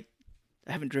is like,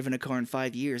 I haven't driven a car in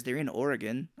 5 years. They're in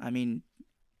Oregon. I mean,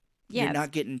 Yeah, you're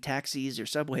not getting taxis or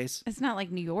subways. it's not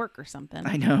like New York or something.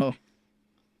 I know.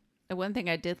 The one thing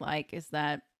I did like is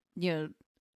that,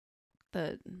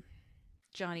 the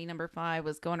Johnny number 5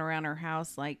 was going around her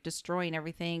house like destroying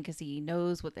everything because he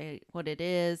knows what it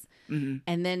is. Mm-hmm.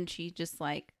 And then she just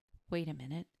like, wait a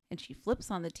minute. And she flips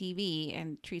on the TV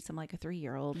and treats him like a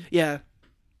 3-year-old. Yeah.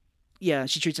 Yeah,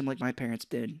 she treats him like my parents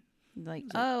did. Like,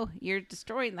 oh, you're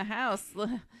destroying the house.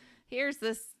 Here's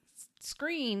this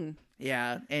screen.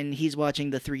 Yeah, and he's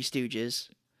watching the Three Stooges.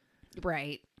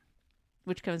 Right.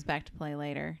 Which comes back to play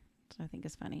later. So I think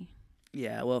is funny.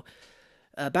 Yeah, well,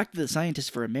 back to the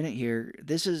scientist for a minute here.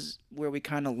 This is where we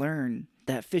kind of learn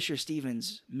that Fisher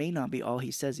Stevens may not be all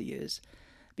he says he is.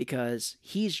 Because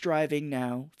he's driving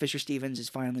now. Fisher Stevens is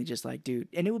finally just like, dude.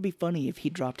 And it would be funny if he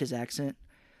dropped his accent.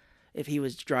 If he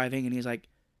was driving and he's like,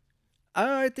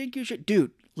 I think you should.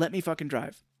 Dude, let me fucking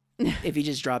drive. If he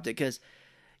just dropped it. Because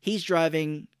he's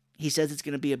driving. He says it's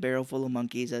going to be a barrel full of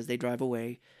monkeys as they drive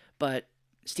away. But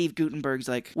Steve Guttenberg's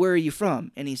like, where are you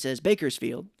from? And he says,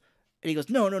 Bakersfield. And he goes,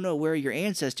 no, where are your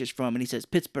ancestors from? And he says,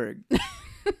 Pittsburgh.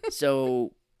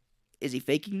 So, is he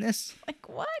faking this? Like,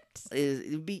 what?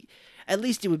 At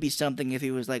least it would be something if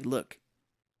he was like, look,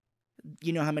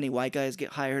 you know how many white guys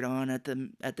get hired on at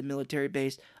the military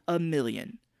base? 1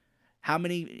 million. How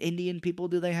many Indian people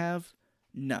do they have?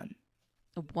 None.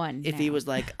 One. If now. he was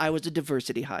like, I was a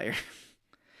diversity hire.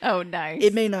 Oh, nice.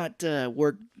 It may not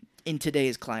work in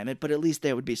today's climate, but at least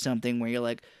there would be something where you're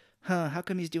like, huh, how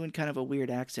come he's doing kind of a weird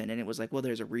accent? And it was like, well,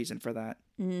 there's a reason for that.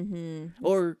 Mm-hmm.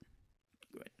 Or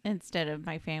instead of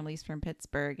my family's from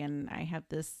Pittsburgh and I have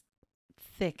this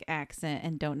thick accent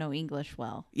and don't know English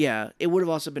well. Yeah, it would have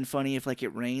also been funny if like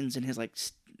it rains and his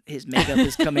makeup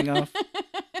is coming off.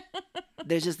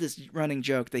 There's just this running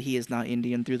joke that he is not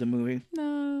Indian through the movie.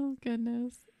 No,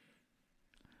 goodness.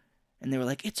 And they were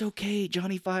like, it's okay,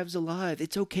 Johnny Five's alive.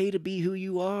 It's okay to be who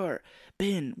you are.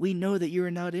 Ben, we know that you're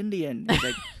not Indian. He's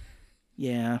like,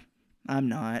 yeah, I'm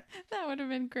not. That would have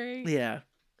been great. Yeah.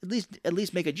 At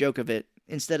least make a joke of it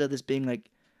instead of this being like,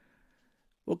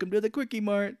 welcome to the Quickie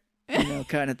Mart,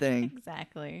 kind of thing.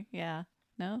 Exactly. Yeah.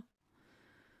 No?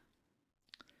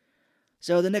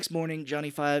 So the next morning,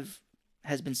 Johnny Five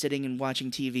has been sitting and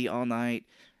watching TV all night.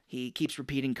 He keeps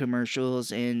repeating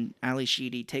commercials, and Ali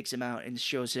Sheedy takes him out and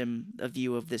shows him a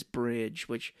view of this bridge,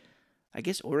 which I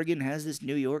guess Oregon has this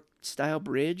New York-style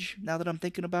bridge, now that I'm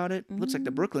thinking about it. Looks like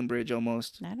the Brooklyn Bridge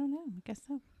almost. I don't know. I guess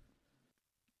so.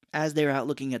 As they're out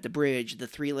looking at the bridge, the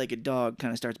three-legged dog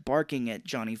kind of starts barking at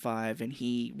Johnny Five, and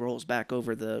he rolls back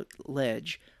over the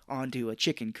ledge onto a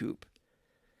chicken coop.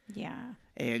 Yeah.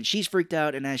 And she's freaked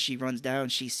out, and as she runs down,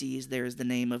 she sees there's the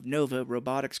name of Nova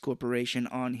Robotics Corporation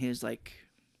on his,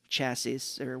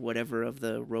 chassis or whatever of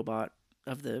the robot,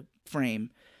 of the frame.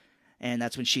 And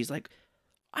that's when she's like,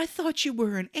 I thought you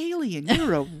were an alien.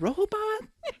 You're a robot?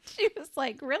 She was,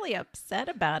 really upset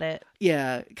about it.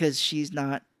 Yeah, because she's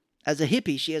not... As a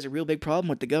hippie, she has a real big problem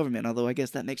with the government, although I guess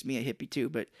that makes me a hippie too,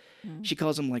 but she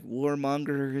calls them,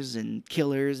 warmongers and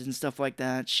killers and stuff like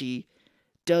that. She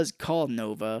does call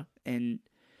Nova, and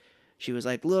she was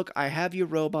like, look, I have your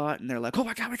robot, and they're like, oh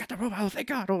my god, we got the robot, oh thank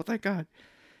god.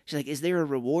 She's like, is there a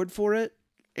reward for it?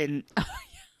 And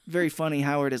very funny,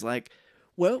 Howard is like,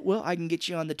 Well, I can get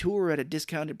you on the tour at a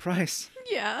discounted price.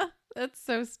 Yeah, that's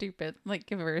so stupid. Like,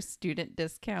 give her a student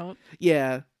discount.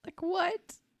 Yeah. Like,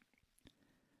 what?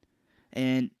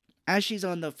 And as she's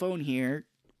on the phone here,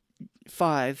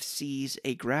 Five sees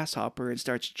a grasshopper and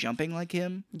starts jumping like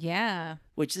him, Yeah.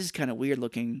 which this is kind of weird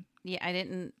looking.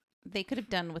 Yeah, they could have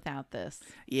done without this.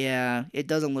 Yeah, it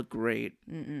doesn't look great.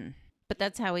 Mm-mm. But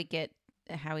that's how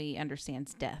he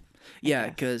understands death. Yeah,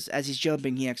 guess. because as he's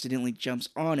jumping, he accidentally jumps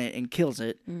on it and kills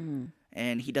it,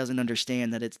 and he doesn't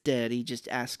understand that it's dead. He just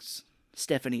asks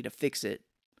Stephanie to fix it.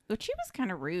 Which she was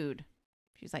kind of rude.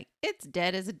 She's like, it's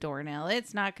dead as a doornail.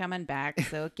 It's not coming back,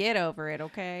 so get over it,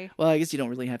 okay? Well, I guess you don't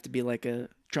really have to be like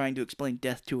trying to explain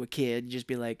death to a kid. You just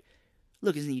be like,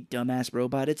 look, isn't you dumbass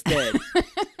robot? It's dead.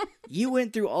 You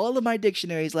went through all of my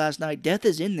dictionaries last night. Death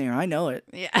is in there. I know it.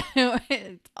 Yeah,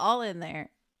 it's all in there.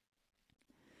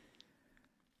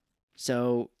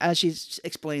 So as she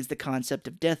explains the concept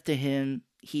of death to him,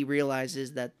 he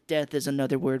realizes that death is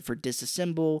another word for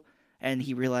disassemble, and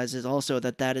he realizes also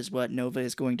that that is what Nova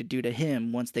is going to do to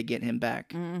him once they get him back.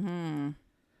 Mm-hmm.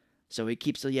 So he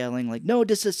keeps yelling like, no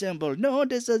disassemble, no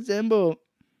disassemble.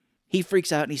 He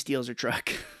freaks out and he steals her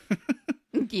truck.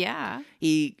 Yeah.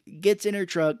 He gets in her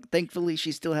truck. Thankfully,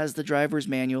 she still has the driver's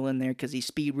manual in there because he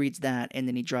speed reads that, and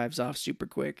then he drives off super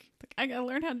quick. I gotta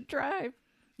learn how to drive.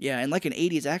 Yeah, and like an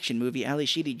 80s action movie, Ali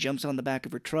Sheedy jumps on the back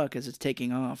of her truck as it's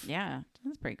taking off. Yeah,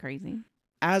 that's pretty crazy.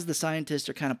 As the scientists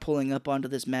are kind of pulling up onto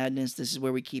this madness, this is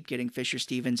where we keep getting Fisher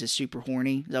Stevens is super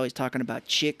horny. He's always talking about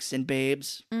chicks and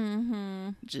babes,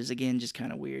 which is, again, just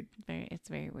kind of weird. It's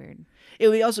very weird. It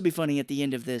would also be funny at the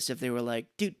end of this if they were like,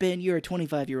 dude, Ben, you're a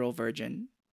 25-year-old virgin.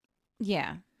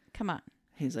 Yeah, come on.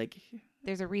 He's like,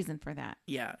 There's a reason for that.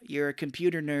 yeah, you're a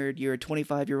computer nerd. You're a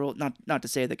 25-year-old. Not to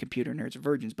say that computer nerds are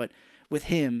virgins, but with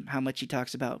him, how much he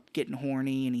talks about getting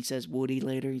horny, and he says Woody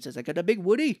later. He says, I got a big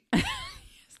Woody.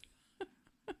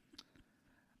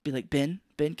 Be like, Ben,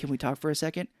 can we talk for a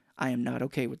second? I am not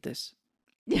okay with this.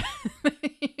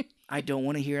 I don't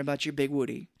want to hear about your big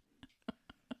Woody.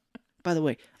 By the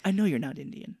way, I know you're not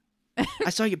Indian.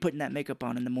 I saw you putting that makeup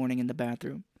on in the morning in the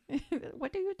bathroom.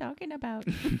 What are you talking about?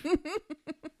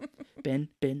 Ben,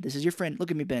 this is your friend. Look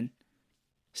at me, Ben.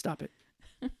 Stop it.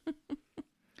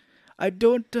 I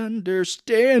don't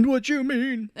understand what you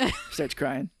mean. Starts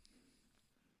crying.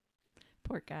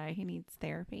 Poor guy. He needs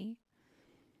therapy.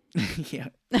 Yeah.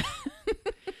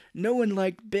 No one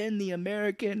liked Ben the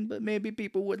American, but maybe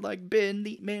people would like Ben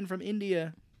the man from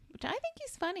India. Which I think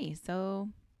he's funny. So,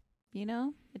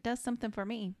 it does something for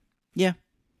me. Yeah,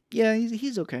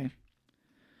 he's okay.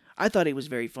 I thought he was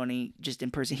very funny just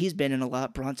in person. He's been in a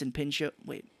lot. Bronson Pinchot.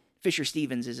 Wait, Fisher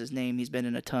Stevens is his name. He's been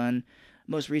in a ton.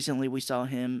 Most recently, we saw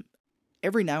him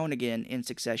every now and again in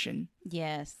Succession.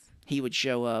 Yes. He would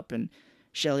show up, and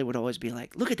Shelley would always be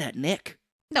like, look at that neck.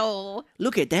 No.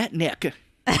 Look at that neck.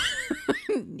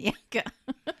 Yuck.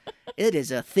 It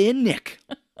is a thin neck.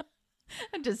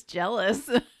 I'm just jealous.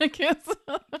 I guess.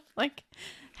 Like,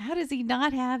 how does he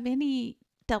not have any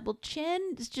double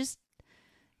chin? It's just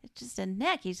a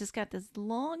neck. He's just got this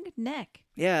long neck.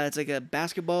 Yeah, it's like a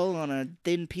basketball on a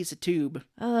thin piece of tube.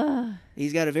 Ugh.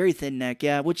 He's got a very thin neck,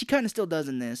 yeah, which he kind of still does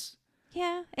in this.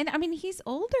 Yeah, and I mean, he's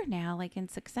older now. Like in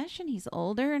Succession, he's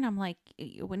older, and I'm like,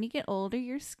 when you get older,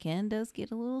 your skin does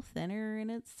get a little thinner,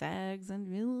 and it sags,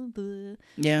 and blah.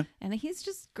 Yeah. And he's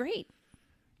just great.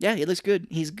 Yeah, he looks good.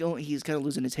 He's kind of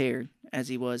losing his hair as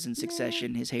he was in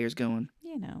Succession. His hair's going.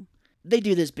 They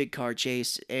do this big car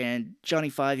chase, and Johnny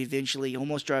Five eventually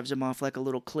almost drives him off like a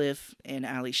little cliff, and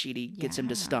Ali Sheedy gets him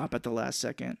to stop at the last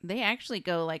second. They actually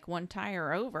go like one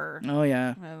tire over. Oh,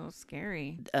 yeah. Oh,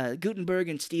 scary. Gutenberg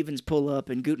and Stevens pull up,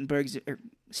 and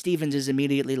Stevens is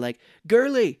immediately like,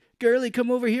 Girly, come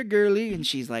over here, girly. And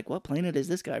she's like, what planet is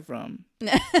this guy from?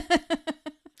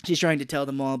 She's trying to tell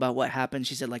them all about what happened.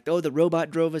 She said, like, oh, the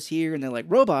robot drove us here. And they're like,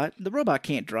 robot? The robot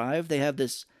can't drive. They have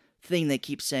this thing they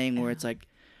keep saying where it's like,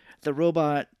 the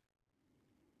robot,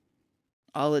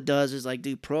 all it does is like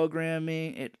do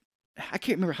programming. I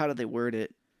can't remember how do they word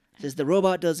it. It says the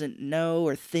robot doesn't know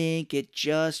or think, it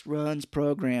just runs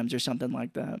programs or something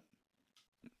like that.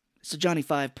 So Johnny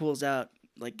Five pulls out,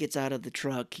 like gets out of the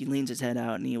truck. He leans his head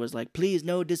out and he was like, please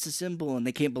no disassemble. And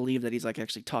they can't believe that he's like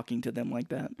actually talking to them like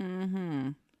that. Mm-hmm.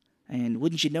 And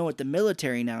wouldn't you know it, the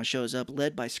military now shows up,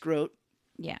 led by Scroat.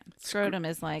 Yeah, Scrotum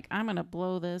is like, I'm going to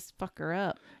blow this fucker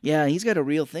up. Yeah, he's got a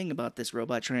real thing about this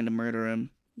robot trying to murder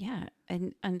him. Yeah,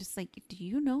 and I'm just like, do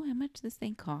you know how much this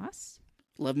thing costs?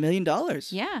 $11 million.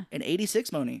 Yeah. And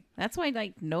 86 money. That's why,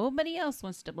 like, nobody else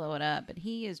wants to blow it up, but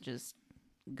he is just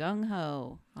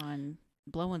gung-ho on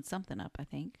blowing something up, I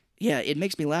think. Yeah, it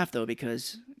makes me laugh, though,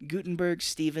 because Gutenberg,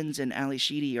 Stevens, and Ali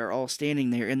Sheedy are all standing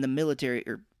there, and the military,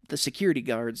 or the security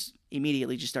guards,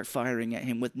 immediately just start firing at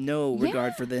him with no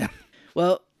regard for them.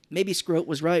 Well, maybe Scroat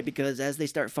was right, because as they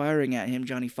start firing at him,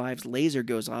 Johnny Five's laser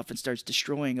goes off and starts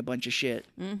destroying a bunch of shit.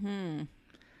 Mm-hmm.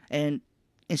 And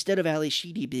instead of Ali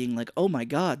Sheedy being like, oh my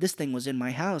god, this thing was in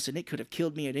my house and it could have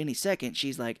killed me at any second,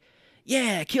 she's like,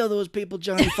 yeah, kill those people,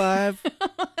 Johnny Five.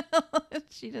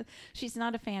 She's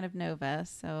not a fan of Nova,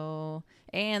 so...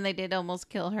 And they did almost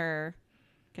kill her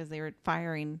because they were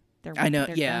firing their guns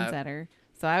at her.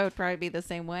 So I would probably be the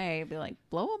same way. I'd be like,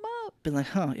 blow them up. Be like,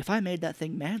 if I made that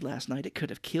thing mad last night, it could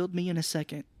have killed me in a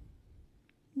second.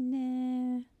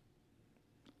 Nah.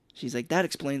 She's like, that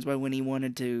explains why when he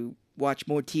wanted to watch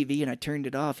more TV and I turned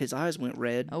it off, his eyes went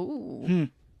red. Oh.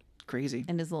 Crazy.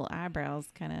 And his little eyebrows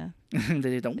kind of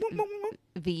They don't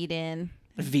V'd in.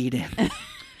 V'd in.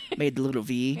 Made the little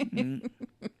V.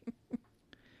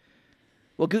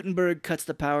 Well, Gutenberg cuts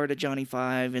the power to Johnny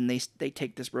Five, and they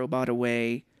take this robot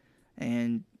away.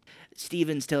 And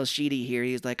Stevens tells Sheedy here,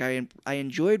 he's like, I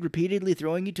enjoyed repeatedly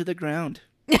throwing you to the ground.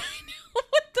 What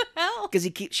the hell? Because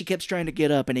she keeps trying to get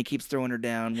up, and he keeps throwing her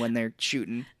down when they're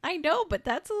shooting. I know, but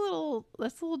that's a little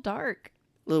dark.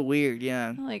 A little weird,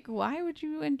 yeah. Like, why would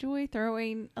you enjoy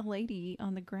throwing a lady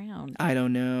on the ground? I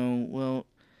don't know. Well,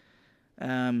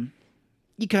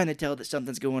 you kind of tell that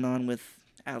something's going on with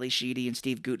Ali Sheedy and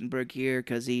Steve Gutenberg here,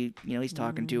 because he's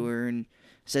talking to her and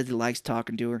says he likes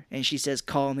talking to her. And she says,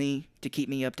 call me to keep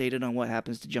me updated on what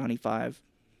happens to Johnny Five.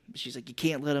 She's like, you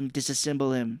can't let him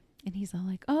disassemble him. And he's all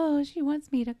like, oh, she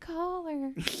wants me to call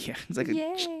her. Yeah, it's like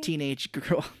a teenage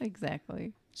girl.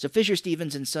 Exactly. So Fisher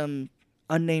Stevens and some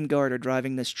unnamed guard are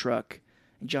driving this truck,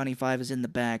 and Johnny Five is in the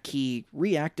back. He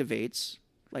reactivates,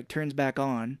 like turns back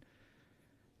on.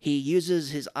 He uses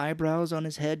his eyebrows on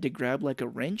his head to grab like a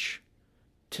wrench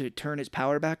to turn his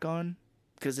power back on,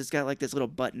 because it's got like this little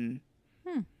button.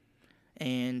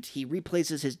 And he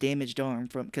replaces his damaged arm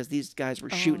because these guys were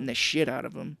shooting the shit out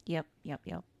of him. Yep.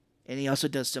 And he also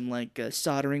does some like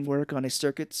soldering work on his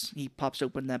circuits. He pops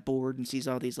open that board and sees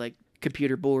all these like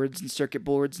computer boards and circuit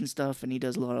boards and stuff, and he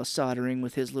does a lot of soldering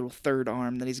with his little third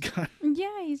arm that he's got.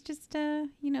 Yeah, he's just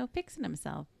fixing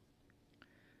himself.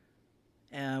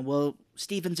 Well,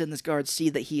 Stevens and this guard see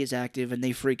that he is active, and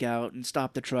they freak out and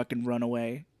stop the truck and run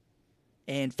away.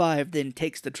 And Five then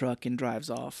takes the truck and drives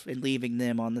off, and leaving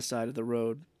them on the side of the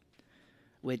road.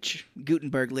 Which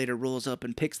Gutenberg later rolls up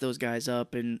and picks those guys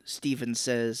up, and Stevens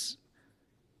says,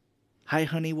 "Hi,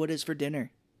 honey, what is for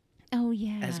dinner?" Oh,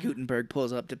 yeah. As Gutenberg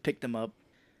pulls up to pick them up.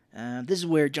 This is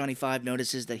where Johnny Five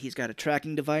notices that he's got a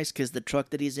tracking device, because the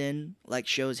truck that he's in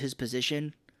shows his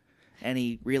position. And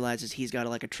he realizes he's got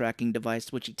a tracking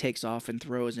device, which he takes off and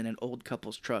throws in an old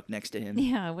couple's truck next to him.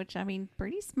 Yeah, which, I mean,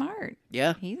 pretty smart.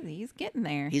 Yeah. He's getting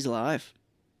there. He's alive.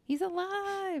 He's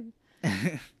alive.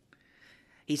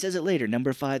 He says it later.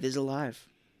 Number 5 is alive.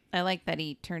 I like that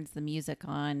he turns the music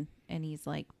on and he's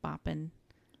bopping.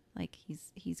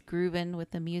 He's grooving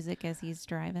with the music as he's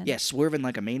driving. Yeah, swerving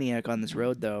like a maniac on this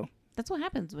road, though. That's what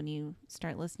happens when you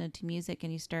start listening to music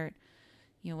and you start,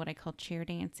 what I call chair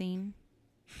dancing.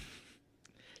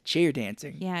 Chair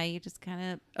dancing? Yeah, you just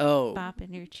kind of bop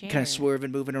in your chair. Kind of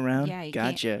swerving, moving around? Yeah, you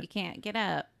gotcha. You can't get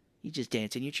up. You just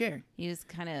dance in your chair. You just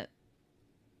kind of,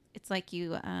 it's like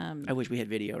you... I wish we had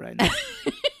video right now.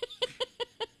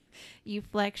 You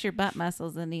flex your butt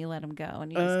muscles and you let them go.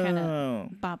 And you just kind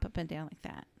of bop up and down like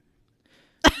that.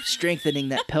 Strengthening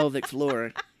that pelvic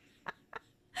floor.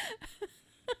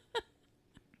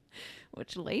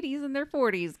 Which ladies in their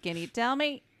 40s, can you tell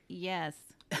me? Yes.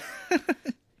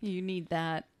 You need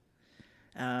that.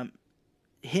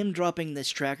 Him dropping this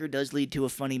tracker does lead to a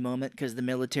funny moment, because the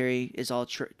military is all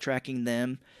tracking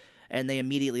them, and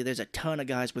there's a ton of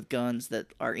guys with guns that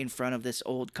are in front of this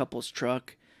old couple's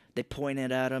truck. They point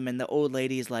it at him, and the old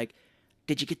lady is like,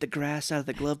 "Did you get the grass out of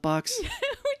the glove box?"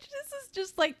 Which this is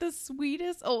just like the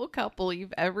sweetest old couple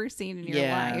you've ever seen in your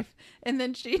life. And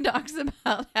then she talks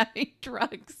about having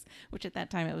drugs, which at that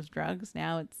time it was drugs.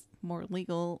 Now it's more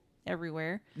legal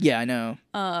everywhere. Yeah, I know.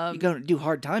 You gotta do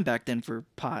hard time back then for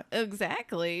pot.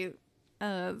 Exactly.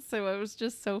 So it was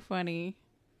just so funny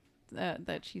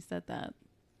that she said that.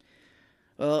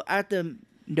 Well, at the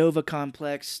Nova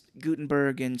complex,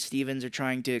 Gutenberg and Stevens are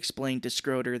trying to explain to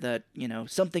Scroder that,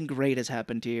 something great has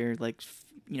happened here.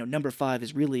 Number 5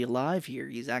 is really alive here.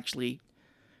 He's actually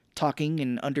talking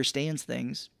and understands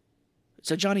things.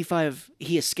 So Johnny Five,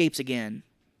 he escapes again,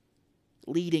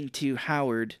 leading to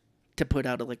Howard to put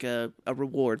out a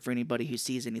reward for anybody who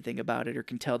sees anything about it or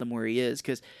can tell them where he is.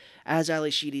 Because as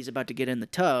Ali Sheedy's about to get in the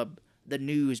tub, the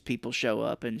news people show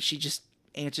up, and she just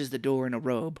answers the door in a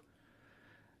robe.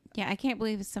 Yeah, I can't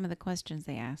believe some of the questions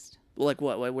they asked. Like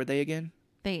what? What were they again?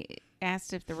 They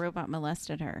asked if the robot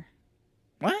molested her.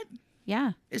 What?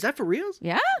 Yeah. Is that for reals?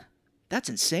 Yeah, That's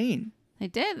insane. they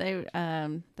did.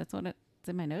 That's what it's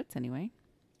in my notes anyway.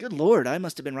 Good Lord, I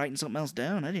must have been writing something else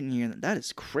down. I didn't hear that. That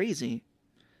is crazy.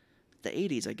 The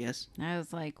 80s, I guess. I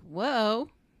was like, whoa.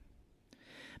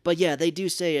 But yeah, they do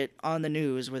say it on the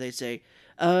news where they say,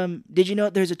 did you know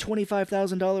there's a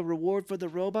 $25,000 reward for the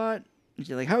robot? And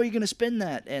she's like, how are you going to spend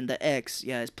that? And the ex,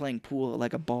 is playing pool at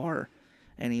like a bar.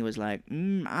 And he was like,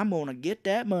 I'm going to get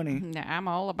that money. No, I'm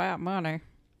all about money.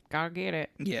 Gotta get it.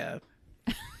 Yeah.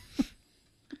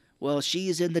 Well,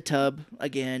 she's in the tub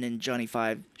again, and Johnny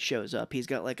Five shows up. He's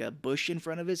got like a bush in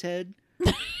front of his head.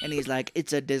 And he's like,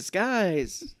 it's a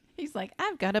disguise. He's like,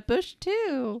 I've got a bush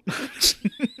too.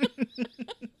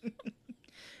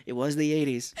 It was the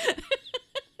 80s.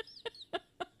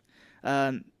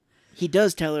 He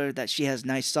does tell her that she has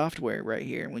nice software right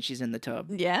here when she's in the tub.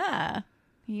 Yeah.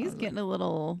 He's getting a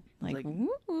little like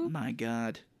woo. My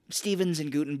God. Stevens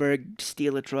and Gutenberg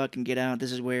steal a truck and get out.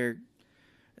 This is where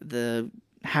the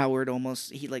Howard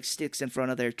he like sticks in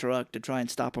front of their truck to try and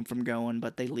stop them from going,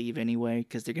 but they leave anyway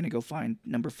because they're going to go find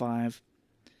number 5.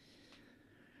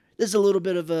 There's a little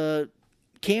bit of a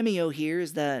cameo here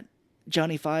is that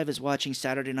Johnny Five is watching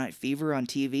Saturday Night Fever on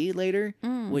TV later,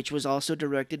 which was also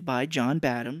directed by John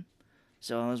Badham.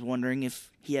 So I was wondering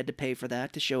if he had to pay for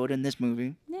that to show it in this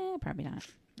movie. Nah, probably not.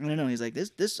 I don't know. He's like,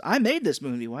 this. I made this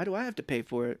movie. Why do I have to pay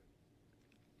for it?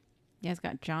 Yeah, it's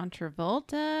got John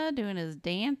Travolta doing his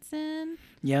dancing.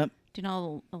 Yep.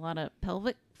 Doing a lot of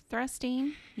pelvic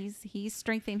thrusting. He's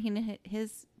strengthening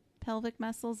his pelvic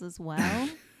muscles as well.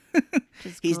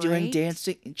 He's great. doing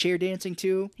chair dancing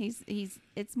too.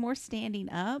 It's more standing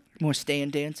up. More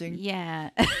stand dancing. Yeah.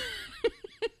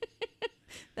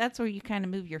 That's where you kind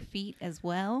of move your feet as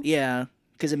well. Yeah,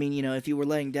 because I mean, if you were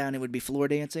laying down, it would be floor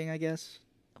dancing, I guess.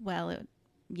 Well,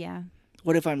 yeah.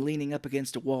 What if I'm leaning up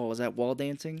against a wall? Is that wall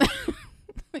dancing?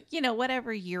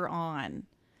 Whatever you're on,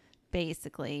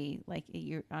 basically, like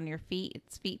you're on your feet,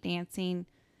 it's feet dancing.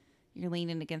 You're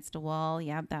leaning against a wall.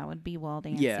 Yeah, that would be wall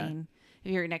dancing. Yeah.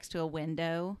 If you're next to a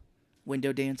window.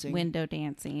 Window dancing. Window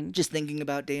dancing. Just thinking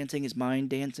about dancing is mind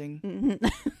dancing. Mm-hmm.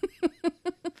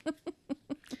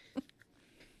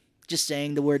 Just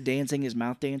saying the word dancing is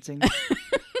mouth dancing.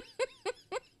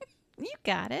 You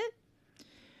got it.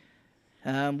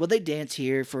 Well, they dance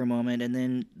here for a moment, and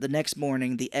then the next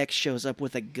morning, the ex shows up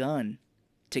with a gun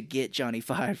to get Johnny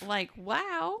Five. Like,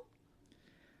 wow.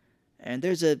 And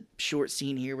there's a short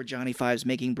scene here where Johnny Five's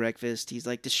making breakfast. He's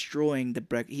like destroying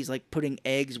the he's like putting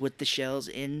eggs with the shells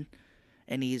in,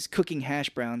 and he's cooking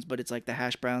hash browns, but it's like the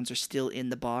hash browns are still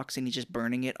in the box, and he's just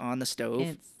burning it on the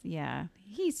stove.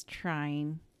 He's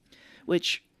trying.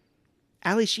 Which,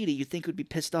 Ali Sheedy, you'd think would be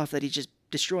pissed off that he's just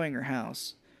destroying her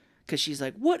house. Because she's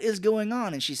like, what is going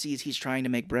on? And she sees he's trying to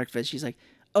make breakfast. She's like,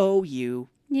 oh, you.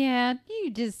 Yeah,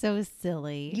 you just so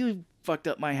silly. You fucked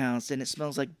up my house, and it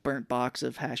smells like burnt box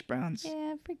of hash browns.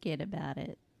 Yeah, forget about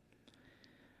it.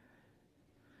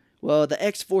 Well, the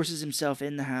ex forces himself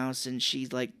in the house, and she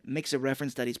like makes a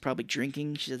reference that he's probably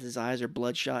drinking. She says his eyes are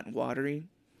bloodshot and watery.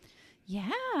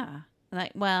 Yeah.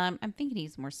 Like, well, I'm thinking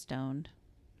he's more stoned.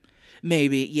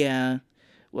 Maybe, yeah.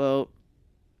 Well,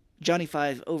 Johnny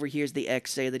Five overhears the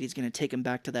ex say that he's going to take him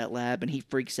back to that lab, and he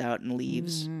freaks out and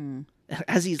leaves. Mm-hmm.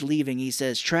 As he's leaving, he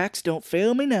says, "Tracks don't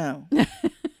fail me now."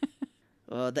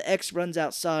 The ex runs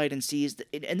outside and sees,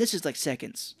 and this is like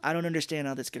seconds. I don't understand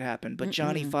how this could happen, but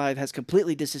Johnny Five has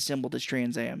completely disassembled his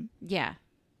Trans Am. Yeah.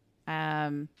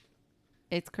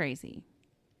 It's crazy.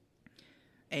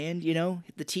 And,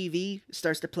 the TV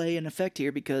starts to play an effect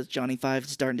here because Johnny Five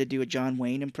is starting to do a John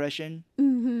Wayne impression.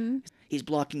 Mm-hmm. He's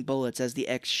blocking bullets as the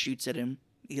ex shoots at him.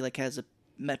 He, like, has a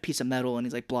piece of metal, and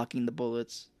he's, like, blocking the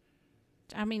bullets.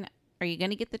 I mean, are you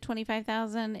going to get the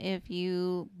 $25,000 if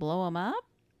you blow him up?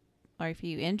 Or if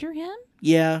you injure him?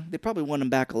 Yeah, they probably want him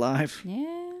back alive.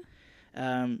 Yeah.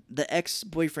 The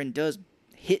ex-boyfriend does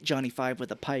hit Johnny Five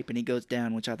with a pipe, and he goes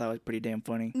down, which I thought was pretty damn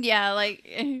funny. Yeah,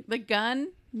 like, the gun?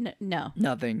 No.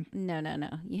 Nothing. No.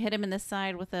 You hit him in the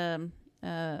side with a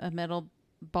metal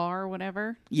bar or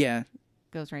whatever. Yeah.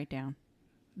 Goes right down.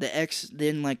 The ex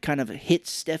then, like, kind of hits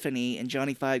Stephanie, and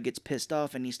Johnny Five gets pissed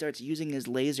off, and he starts using his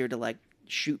laser to, like,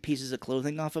 shoot pieces of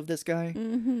clothing off of this guy.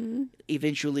 Mm-hmm.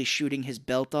 Eventually shooting his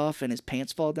belt off, and his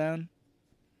pants fall down.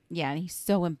 Yeah, and he's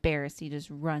so embarrassed, he just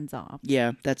runs off.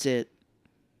 Yeah, that's it.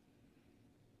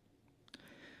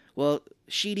 Well,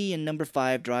 Sheedy and number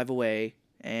 5 drive away,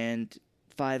 and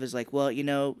 5 is like, well,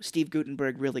 Steve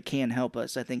Gutenberg really can help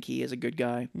us. I think he is a good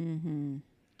guy. Mm-hmm.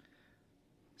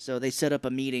 So they set up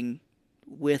a meeting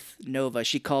with Nova.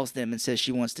 She calls them and says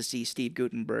she wants to see Steve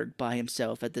Guttenberg by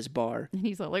himself at this bar. And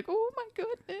he's all like, oh my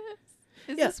goodness.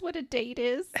 Is Yeah. this what a date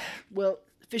is? Well,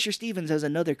 Fisher Stevens has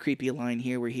another creepy line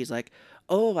here where he's like,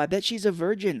 oh, I bet she's a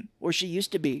virgin, or she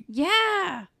used to be.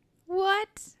 Yeah.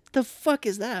 What? The fuck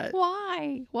is that?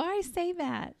 Why? Why say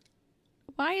that?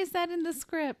 Why is that in the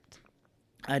script?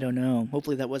 I don't know.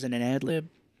 Hopefully that wasn't an ad lib.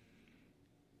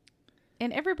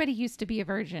 And everybody used to be a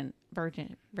virgin.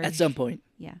 At some point.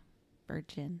 Yeah.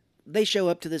 Virgin. They show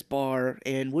up to this bar,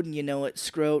 and wouldn't you know it,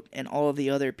 Scroat and all of the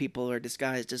other people are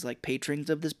disguised as like patrons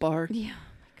of this bar. Yeah.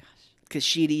 Oh my gosh. Because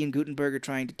Sheedy and Gutenberg are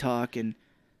trying to talk, and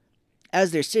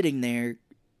as they're sitting there,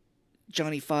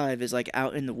 Johnny Five is like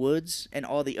out in the woods, and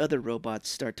all the other robots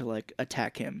start to like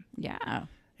attack him. Yeah.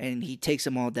 And he takes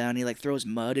them all down. He like throws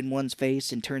mud in one's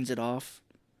face and turns it off.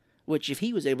 Which, if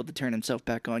he was able to turn himself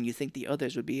back on, you think the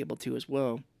others would be able to as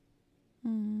well.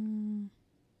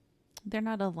 They're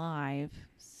not alive,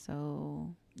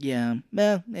 so... Yeah,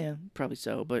 probably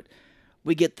so. But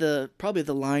we get probably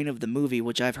the line of the movie,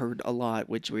 which I've heard a lot,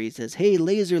 where he says, "Hey,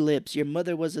 Laser Lips, your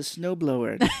mother was a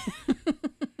snowblower."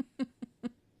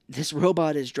 This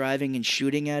robot is driving and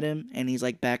shooting at him, and he's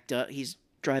like backed up. He's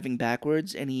driving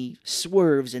backwards, and he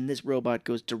swerves, and this robot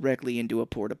goes directly into a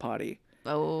porta potty.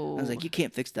 Oh. I was like, you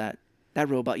can't fix that. That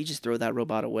robot, you just throw that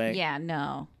robot away. Yeah,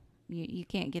 no. You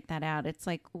can't get that out. It's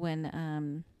like when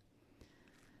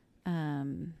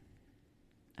the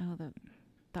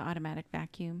automatic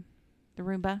vacuum, the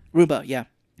Roomba. Roomba, yeah.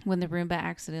 When the Roomba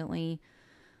accidentally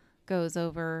goes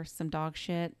over some dog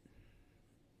shit.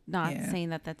 Not saying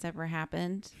that that's ever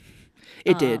happened.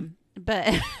 It did.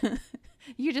 But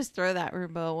you just throw that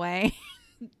Roomba away.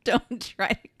 Don't try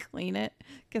to clean it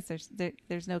because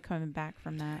there's no coming back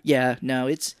from that. Yeah, no,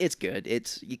 it's good.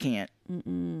 You can't.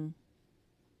 Mm-mm.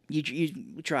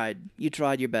 You tried. You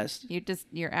tried your best.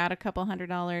 You're out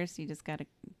 $200. You just got to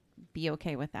be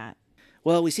okay with that.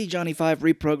 Well, we see Johnny Five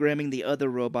reprogramming the other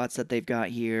robots that they've got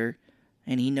here,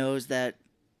 and he knows that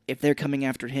if they're coming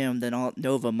after him, then all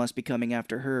Nova must be coming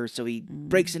after her. So he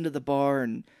breaks into the bar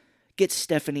and gets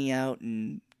Stephanie out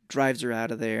and drives her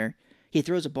out of there. He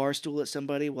throws a bar stool at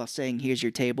somebody while saying, "Here's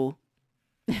your table."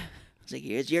 He's like,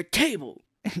 "Here's your table."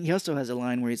 And he also has a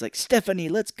line where he's like, "Stephanie,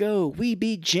 let's go. We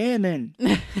be jamming."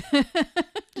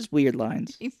 Just weird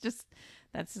lines.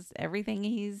 That's just everything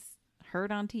he's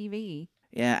heard on TV.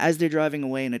 Yeah, as they're driving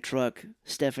away in a truck,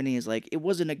 Stephanie is like, "It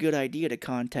wasn't a good idea to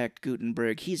contact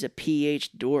Gutenberg. He's a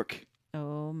PH dork."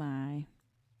 Oh my.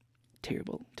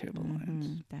 Terrible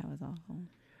lines. That was awful.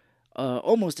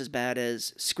 Almost as bad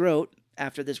as Scroat,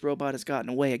 after this robot has gotten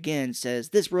away again, says,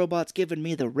 "This robot's giving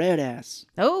me the red ass."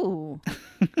 Oh.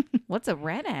 What's a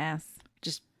red ass?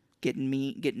 Just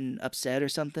getting upset or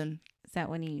something. Is that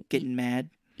when you getting mad?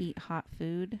 Eat hot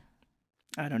food?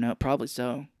 I don't know. Probably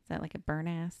so. Is that like a burn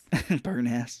ass? Burn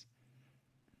ass.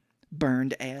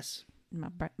 Burned ass.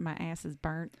 My ass is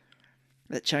burnt.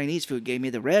 That Chinese food gave me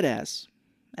the red ass,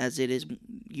 as it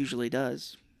usually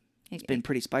does. It's been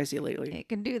pretty spicy lately. It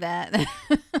can do that.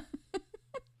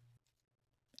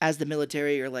 As the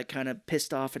military are like kind of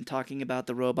pissed off and talking about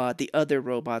the robot, the other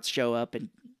robots show up, and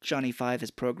Johnny Five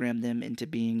has programmed them into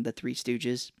being the Three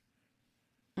Stooges.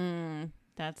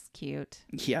 That's cute.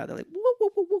 Yeah, they're like, whoop,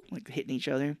 whoop, whoop, whoop, like hitting each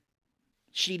other.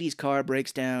 Sheedy's car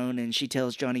breaks down, and she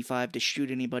tells Johnny Five to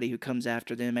shoot anybody who comes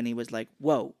after them, and he was like,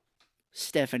 "Whoa,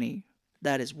 Stephanie,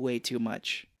 that is way too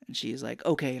much." And she's like,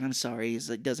 "Okay, I'm sorry." He's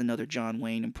like, does another John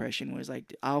Wayne impression where he's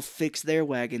like, "I'll fix their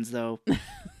wagons, though."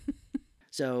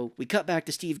 So we cut back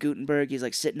to Steve Guttenberg. He's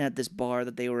like sitting at this bar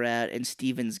that they were at, and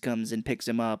Stevens comes and picks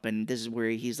him up, and this is where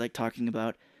he's like talking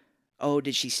about, "Oh,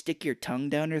 did she stick your tongue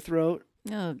down her throat?"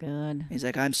 Oh, God. He's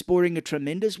like, "I'm sporting a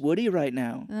tremendous Woody right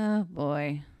now." Oh,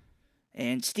 boy.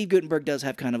 And Steve Guttenberg does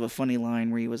have kind of a funny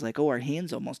line where he was like, "Oh, our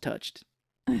hands almost touched."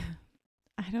 I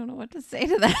don't know what to say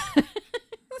to that.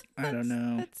 I don't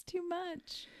know. That's too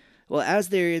much. Well, as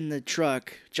they're in the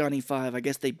truck, Johnny Five, I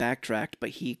guess they backtracked, but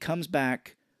he comes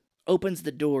back, opens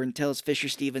the door, and tells Fisher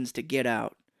Stevens to get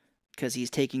out because he's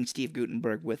taking Steve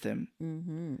Guttenberg with him.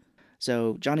 Mm-hmm.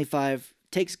 So Johnny Five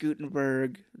takes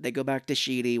Guttenberg. They go back to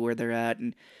Sheedy where they're at,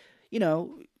 and,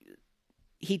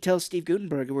 he tells Steve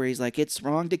Guttenberg where he's like, "It's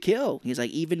wrong to kill." He's like,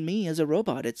 "Even me as a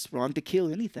robot, it's wrong to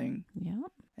kill anything." Yeah.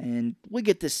 And we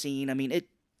get this scene. I mean, it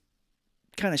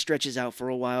kind of stretches out for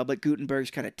a while, but Gutenberg's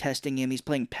kind of testing him. He's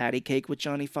playing patty cake with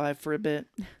Johnny Five for a bit.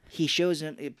 He shows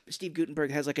him, Steve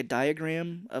Guttenberg has like a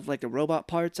diagram of like the robot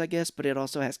parts, I guess, but it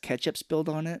also has ketchup spilled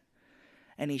on it.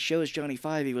 And he shows Johnny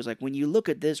Five, he was like, "When you look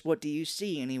at this, what do you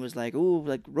see?" And he was like, "Ooh,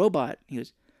 like robot." He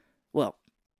goes, "Well,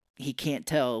 he can't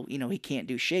tell, he can't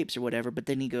do shapes or whatever." But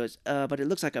then he goes, "But it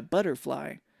looks like a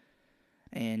butterfly."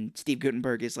 And Steve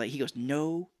Gutenberg is like, he goes,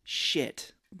 no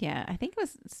shit. Yeah, I think it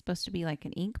was supposed to be like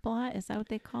an ink blot. Is that what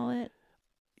they call it?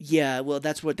 Yeah, well,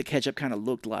 that's what the ketchup kind of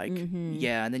looked like. Mm-hmm.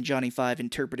 Yeah, and then Johnny Five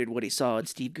interpreted what he saw, and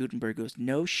Steve Gutenberg goes,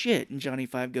 no shit. And Johnny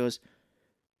Five goes,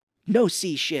 no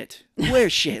see shit. Where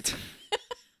shit?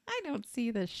 I don't see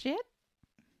the shit.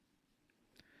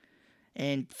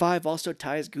 And Five also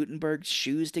ties Gutenberg's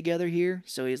shoes together here,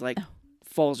 so he's like,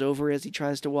 falls over as he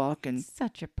tries to walk, and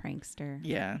Such a prankster.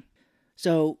 yeah.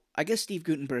 So, I guess Steve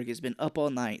Gutenberg has been up all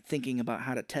night thinking about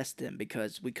how to test them,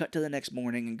 because we cut to the next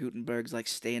morning and Gutenberg's like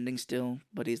standing still,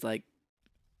 but he's like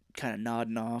kind of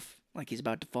nodding off, like he's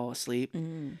about to fall asleep.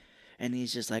 Mm. And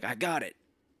he's just like, I got it.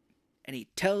 And he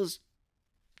tells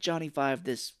Johnny Five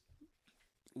this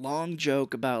long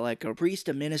joke about like a priest,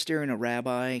 a minister, and a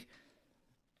rabbi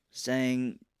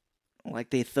saying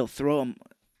like they'll throw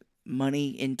money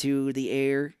into the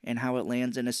air and how it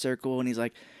lands in a circle. And he's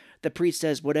like, the priest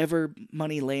says, whatever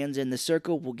money lands in the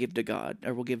circle, we'll give to God,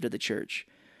 or we'll give to the church.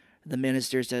 The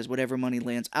minister says, whatever money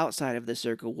lands outside of the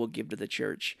circle, we'll give to the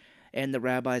church. And the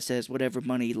rabbi says, whatever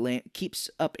money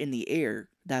keeps up in the air,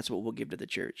 that's what we'll give to the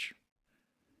church.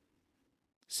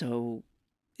 So,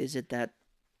 is it that...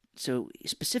 So,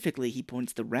 specifically, he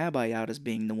points the rabbi out as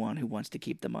being the one who wants to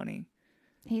keep the money.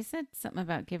 He said something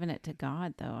about giving it to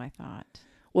God, though, I thought.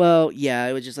 Well, yeah,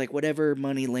 it was just like whatever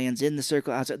money lands in the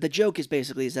circle outside. The joke is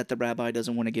basically is that the rabbi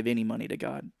doesn't want to give any money to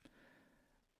God.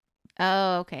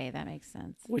 Oh, okay. That makes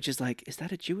sense. Which is like, is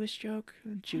that a Jewish joke?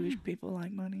 Jewish people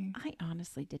like money? I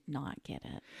honestly did not get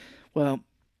it. Well,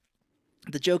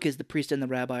 the joke is the priest and the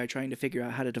rabbi are trying to figure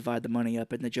out how to divide the money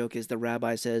up. And the joke is the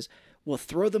rabbi says, we'll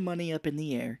throw the money up in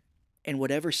the air, and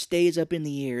whatever stays up in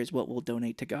the air is what we'll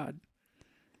donate to God.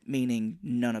 Meaning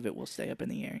none of it will stay up in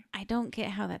the air. I don't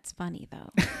get how that's funny, though.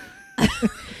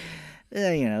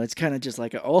 You know, it's kind of just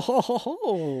like,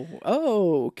 okay.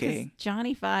 'Cause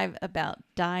Johnny Five about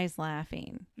dies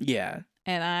laughing. Yeah.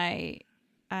 And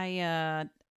I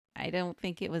don't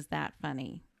think it was that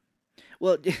funny.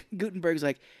 Well, Gutenberg's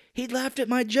like, he laughed at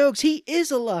my jokes. He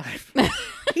is alive.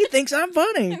 He thinks I'm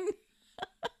funny.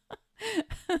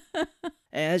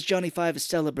 As Johnny Five is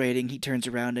celebrating, he turns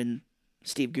around and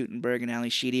Steve Gutenberg and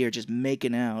Ali Sheedy are just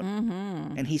making out.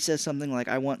 Mm-hmm. And he says something like,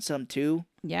 I want some too.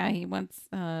 Yeah, he wants,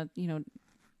 do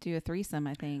a threesome,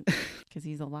 I think, because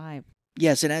he's alive.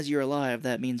 Yes, and as you're alive,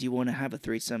 that means you want to have a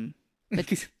threesome.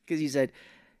 Because he said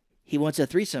he wants a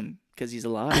threesome because he's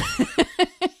alive.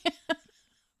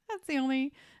 That's the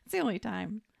only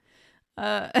time.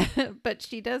 But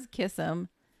she does kiss him,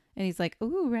 and he's like,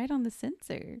 "Ooh, right on the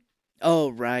sensor." Oh,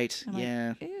 right. I'm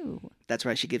yeah. Like, ew. That's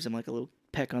right. She gives him like a little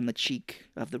peck on the cheek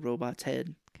of the robot's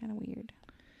head. Kind of weird.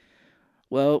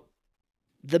 Well,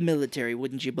 the military,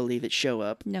 wouldn't you believe it, show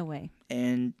up. No way.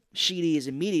 And Sheedy is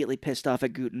immediately pissed off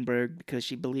at Gutenberg because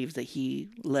she believes that he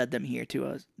led them here to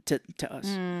us. To us.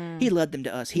 He led them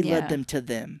to us. He led them to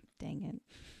them. Dang it.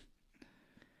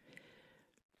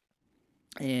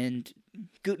 And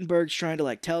Gutenberg's trying to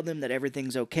like tell them that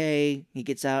everything's okay. He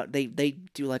gets out. They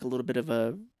do like a little bit of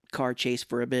a car chase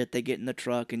for a bit. They get in the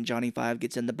truck and Johnny Five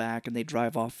gets in the back and they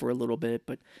drive off for a little bit.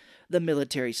 But the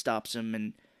military stops him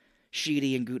and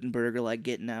Sheedy and Gutenberg are like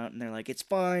getting out and they're like, it's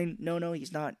fine. No,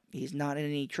 he's not in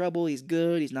any trouble. He's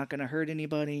good. He's not going to hurt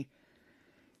anybody.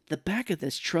 The back of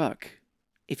this truck,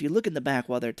 if you look in the back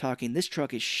while they're talking, this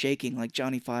truck is shaking like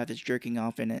Johnny Five is jerking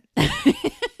off in it.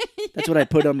 That's what I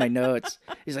put on my notes.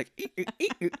 He's like,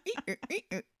 He's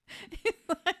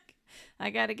like, I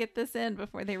got to get this in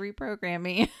before they reprogram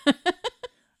me.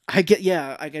 I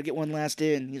gotta get one last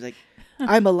in. He's like,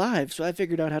 I'm alive, so I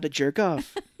figured out how to jerk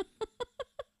off.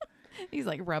 He's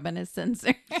like rubbing his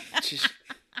sensor. Just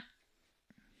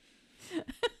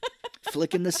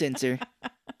flicking the sensor.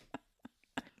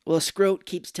 Well, Scroat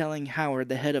keeps telling Howard,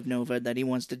 the head of Nova, that he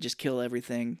wants to just kill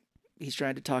everything. He's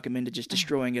trying to talk him into just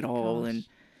destroying it all. Gosh. And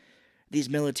these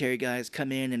military guys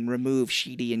come in and remove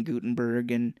Sheedy and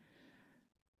Gutenberg. And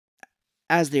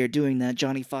as they're doing that,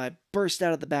 Johnny Five bursts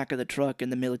out of the back of the truck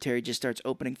and the military just starts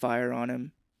opening fire on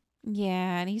him.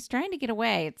 Yeah, and he's trying to get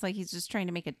away. It's like he's just trying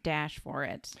to make a dash for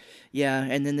it. Yeah,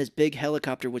 and then this big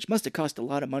helicopter, which must have cost a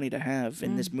lot of money to have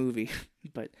in this movie,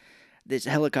 but this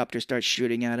helicopter starts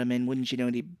shooting at him, and wouldn't you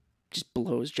know, he just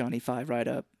blows Johnny Five right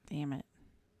up. Damn it.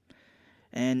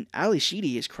 And Ali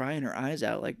Sheedy is crying her eyes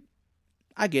out. Like,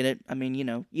 I get it. I mean,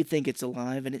 you think it's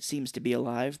alive, and it seems to be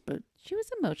alive, but She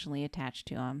was emotionally attached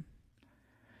to him.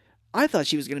 I thought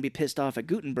she was going to be pissed off at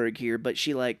Gutenberg here, but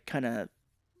she, like, kind of,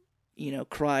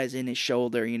 cries in his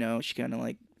shoulder, She kind of,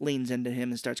 like, leans into him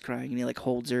and starts crying, and he, like,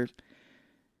 holds her.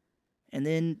 And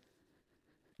then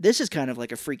this is kind of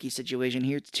like a freaky situation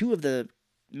here. Two of the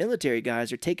military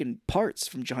guys are taking parts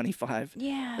from Johnny Five.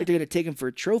 Yeah. Like they're gonna take him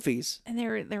for trophies. And they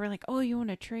were like, oh, you want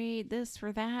to trade this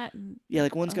for that? And, Yeah,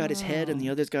 like one's got his head and the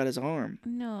other's got his arm.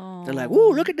 no. They're like, "Whoa,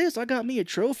 look at this! I got me a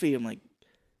trophy." I'm like,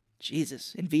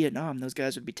 Jesus. In Vietnam, those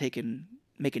guys would be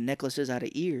making necklaces out of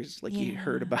ears, like you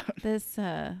heard about. This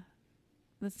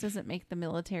doesn't make the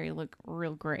military look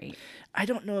real great. I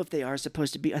don't know if they are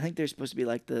supposed to be. I think they're supposed to be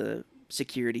like the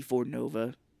security for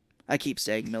Nova. I keep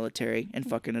saying military and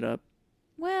fucking it up.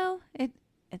 Well,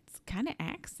 it's kind of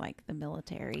acts like the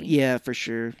military. Yeah, for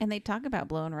sure. And they talk about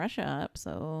blowing Russia up,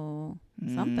 so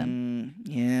something.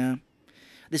 Yeah.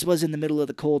 This was in the middle of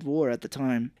the Cold War at the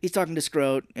time. He's talking to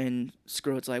Scroat, and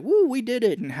Scroat's like, "Woo, we did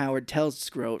it!" And Howard tells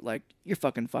Scroat, like, "You're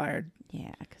fucking fired."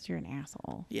 Yeah, because you're an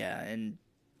asshole. Yeah, and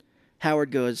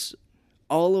Howard goes,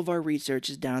 "All of our research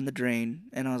is down the drain."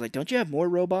 And I was like, "Don't you have more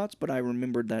robots?" But I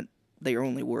remembered that there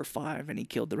only were 5, and he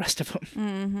killed the rest of them.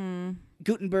 Mm-hmm.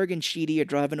 Gutenberg and Sheedy are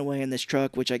driving away in this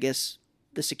truck, which I guess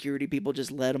the security people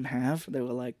just let them have. They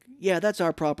were like, "Yeah, that's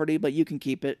our property, but you can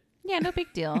keep it." Yeah, no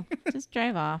big deal. Just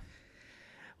drive off.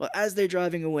 Well, as they're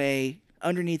driving away,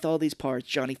 underneath all these parts,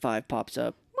 Johnny Five pops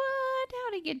up. What?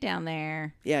 How'd he get down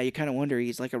there? Yeah, you kind of wonder.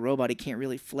 He's like a robot. He can't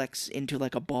really flex into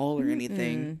like a ball or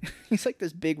anything. He's like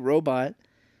this big robot.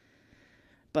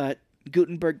 But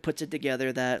Gutenberg puts it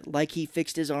together that, like he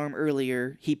fixed his arm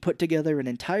earlier, he put together an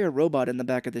entire robot in the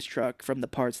back of this truck from the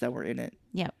parts that were in it.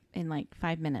 Yep, in like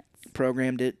 5 minutes.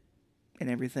 Programmed it and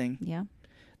everything. Yeah.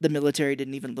 The military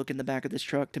didn't even look in the back of this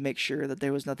truck to make sure that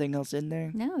there was nothing else in there.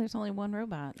 No, there's only one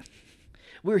robot.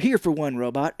 We're here for one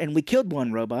robot, and we killed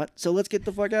one robot, so let's get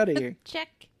the fuck out of here.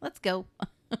 Check. Let's go.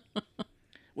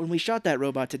 When we shot that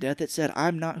robot to death, it said,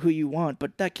 "I'm not who you want,"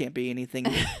 but that can't be anything.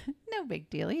 No big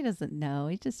deal. He doesn't know.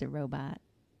 He's just a robot.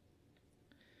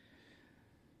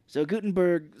 So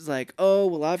Gutenberg's like, "Oh,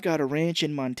 well, I've got a ranch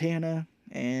in Montana,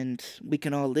 and we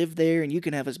can all live there, and you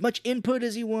can have as much input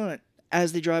as you want."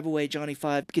 As they drive away, Johnny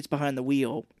Five gets behind the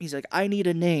wheel. He's like, "I need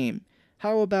a name.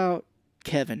 How about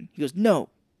Kevin?" He goes, "No,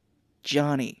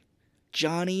 Johnny.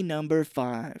 Johnny number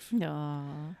 5.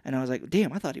 Aww. And I was like,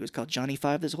 damn, I thought he was called Johnny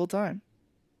 5 this whole time.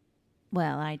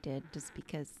 Well, I did just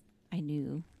because I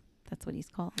knew that's what he's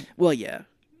called. Well, yeah.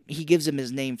 He gives him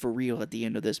his name for real at the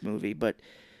end of this movie, but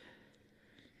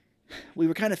we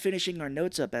were kind of finishing our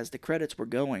notes up as the credits were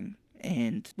going.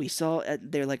 And we saw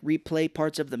they're like replay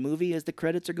parts of the movie as the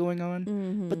credits are going on.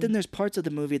 Mm-hmm. But then there's parts of the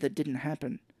movie that didn't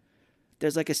happen.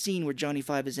 There's like a scene where Johnny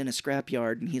Five is in a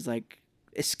scrapyard and he's like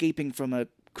escaping from a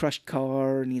crushed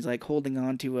car and he's like holding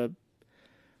on to a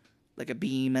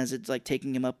beam as it's like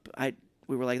taking him up.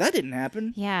 We were like, that didn't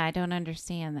happen. Yeah, I don't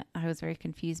understand that. I was very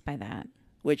confused by that.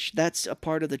 Which that's a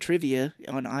part of the trivia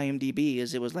on IMDb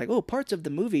is it was like, oh, parts of the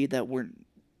movie that were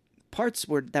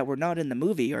not in the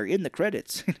movie are in the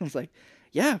credits. And I was like,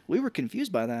 yeah, we were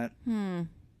confused by that.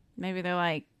 Maybe they're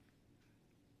like,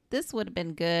 this would have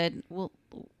been good. Well,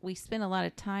 we spent a lot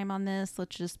of time on this.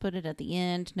 Let's just put it at the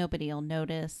end. Nobody will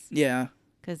notice. Yeah.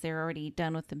 Because they're already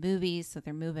done with the movies, so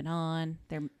they're moving on.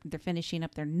 They're finishing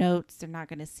up their notes. They're not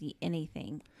going to see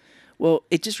anything. Well,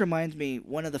 it just reminds me,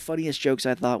 one of the funniest jokes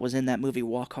I thought was in that movie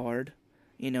Walk Hard.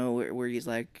 You know, where he's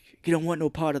like, you don't want no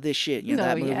part of this shit. You know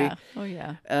that movie? Yeah. Oh,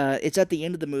 yeah. It's at the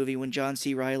end of the movie when John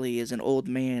C. Reilly is an old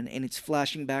man, and it's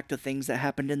flashing back to things that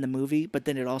happened in the movie, but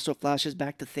then it also flashes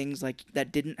back to things like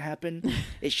that didn't happen.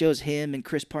 It shows him and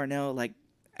Chris Parnell, like,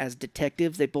 as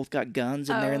detectives. They both got guns,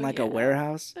 and they're in, like, a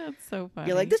warehouse. That's so funny.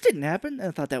 You're like, this didn't happen? And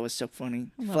I thought that was so funny.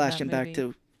 I love Flashing that back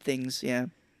to things, yeah.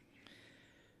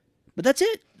 But that's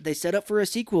it. They set up for a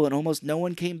sequel, and almost no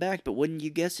one came back, but wouldn't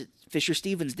you guess it? Fisher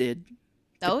Stevens did.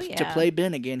 To play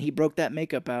Ben again. He broke that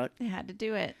makeup out. They had to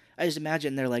do it. I just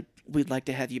imagine they're like, we'd like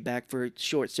to have you back for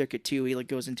Short Circuit 2. He like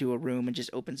goes into a room and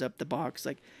just opens up the box.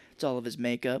 Like, it's all of his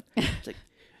makeup. It's like,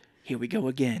 here we go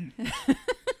again.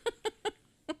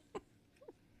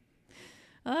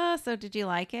 So did you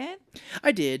like it?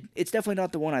 I did. It's definitely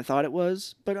not the one I thought it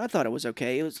was, but I thought it was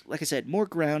okay. It was, like I said, more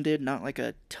grounded, not like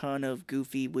a ton of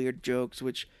goofy, weird jokes,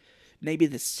 which maybe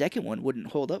the second one wouldn't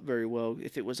hold up very well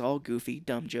if it was all goofy,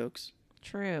 dumb jokes.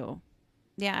 True.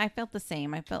 Yeah, I felt the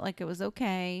same. I felt like it was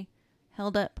okay.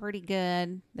 Held up pretty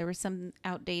good. There were some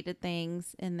outdated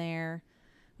things in there,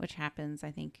 which happens,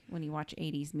 I think, when you watch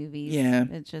 80s movies. Yeah.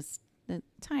 It's just, the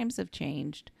times have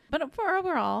changed. But for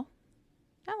overall,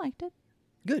 I liked it.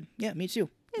 Good. Yeah, me too.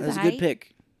 It's That was a good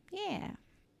pick. Yeah.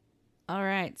 All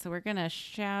right, so we're going to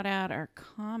shout out our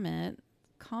comments,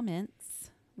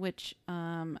 which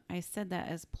I said that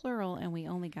as plural, and we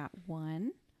only got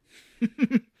one.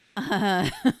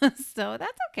 So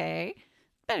that's okay.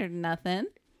 Better than nothing.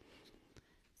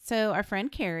 So our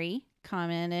friend Carrie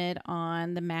commented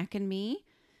on the Mac and Me,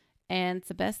 And it's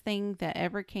the best thing that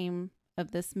ever came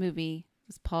of this movie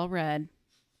was Paul Rudd.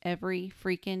 Every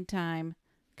freaking time,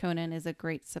 Conan is a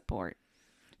great support.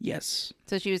 Yes.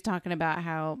 So she was talking about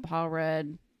how Paul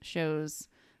Rudd shows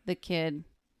the kid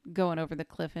going over the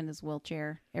cliff in his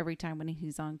wheelchair every time when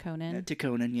he's on Conan. To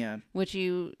Conan, yeah. Which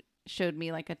you showed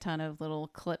me like a ton of little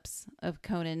clips of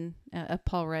Conan, of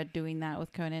Paul Rudd doing that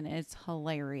with Conan. It's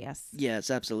hilarious. Yes,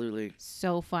 absolutely.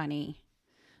 So funny.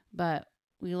 But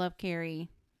we love Carrie.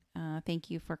 Thank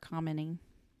you for commenting.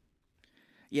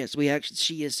 Yes,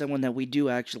 she is someone that we do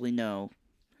actually know.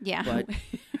 Yeah. But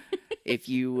if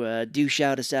you do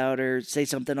shout us out or say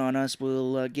something on us,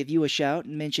 we'll give you a shout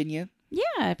and mention you.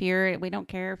 Yeah, we don't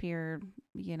care if you're,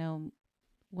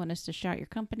 want us to shout your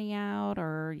company out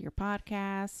or your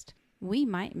podcast. We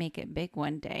might make it big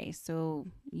one day, so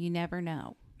you never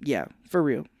know. Yeah, for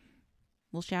real.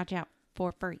 We'll shout you out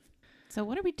for free. So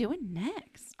what are we doing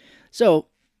next? So,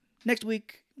 next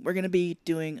week, we're going to be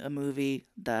doing a movie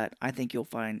that I think you'll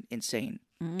find insane.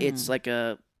 It's like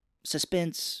a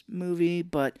suspense movie,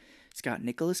 but it's got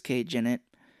Nicolas Cage in it.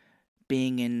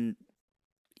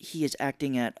 He is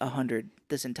acting at 100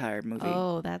 this entire movie.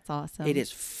 Oh, that's awesome. It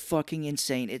is fucking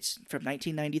insane. It's from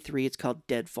 1993. It's called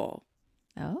Deadfall.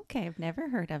 Okay, I've never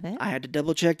heard of it. I had to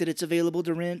double check that it's available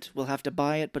to rent. We'll have to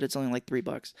buy it, but it's only like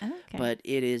 $3. Okay. But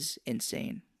it is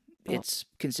insane. Well, it's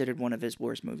considered one of his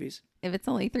worst movies. If it's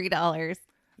only $3,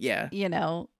 Yeah.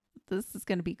 This is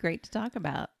going to be great to talk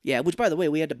about. Yeah, which, by the way,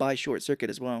 we had to buy Short Circuit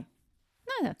as well.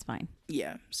 No, that's fine.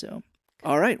 Yeah, so.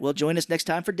 All right, well, join us next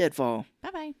time for Deadfall.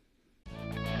 Bye-bye.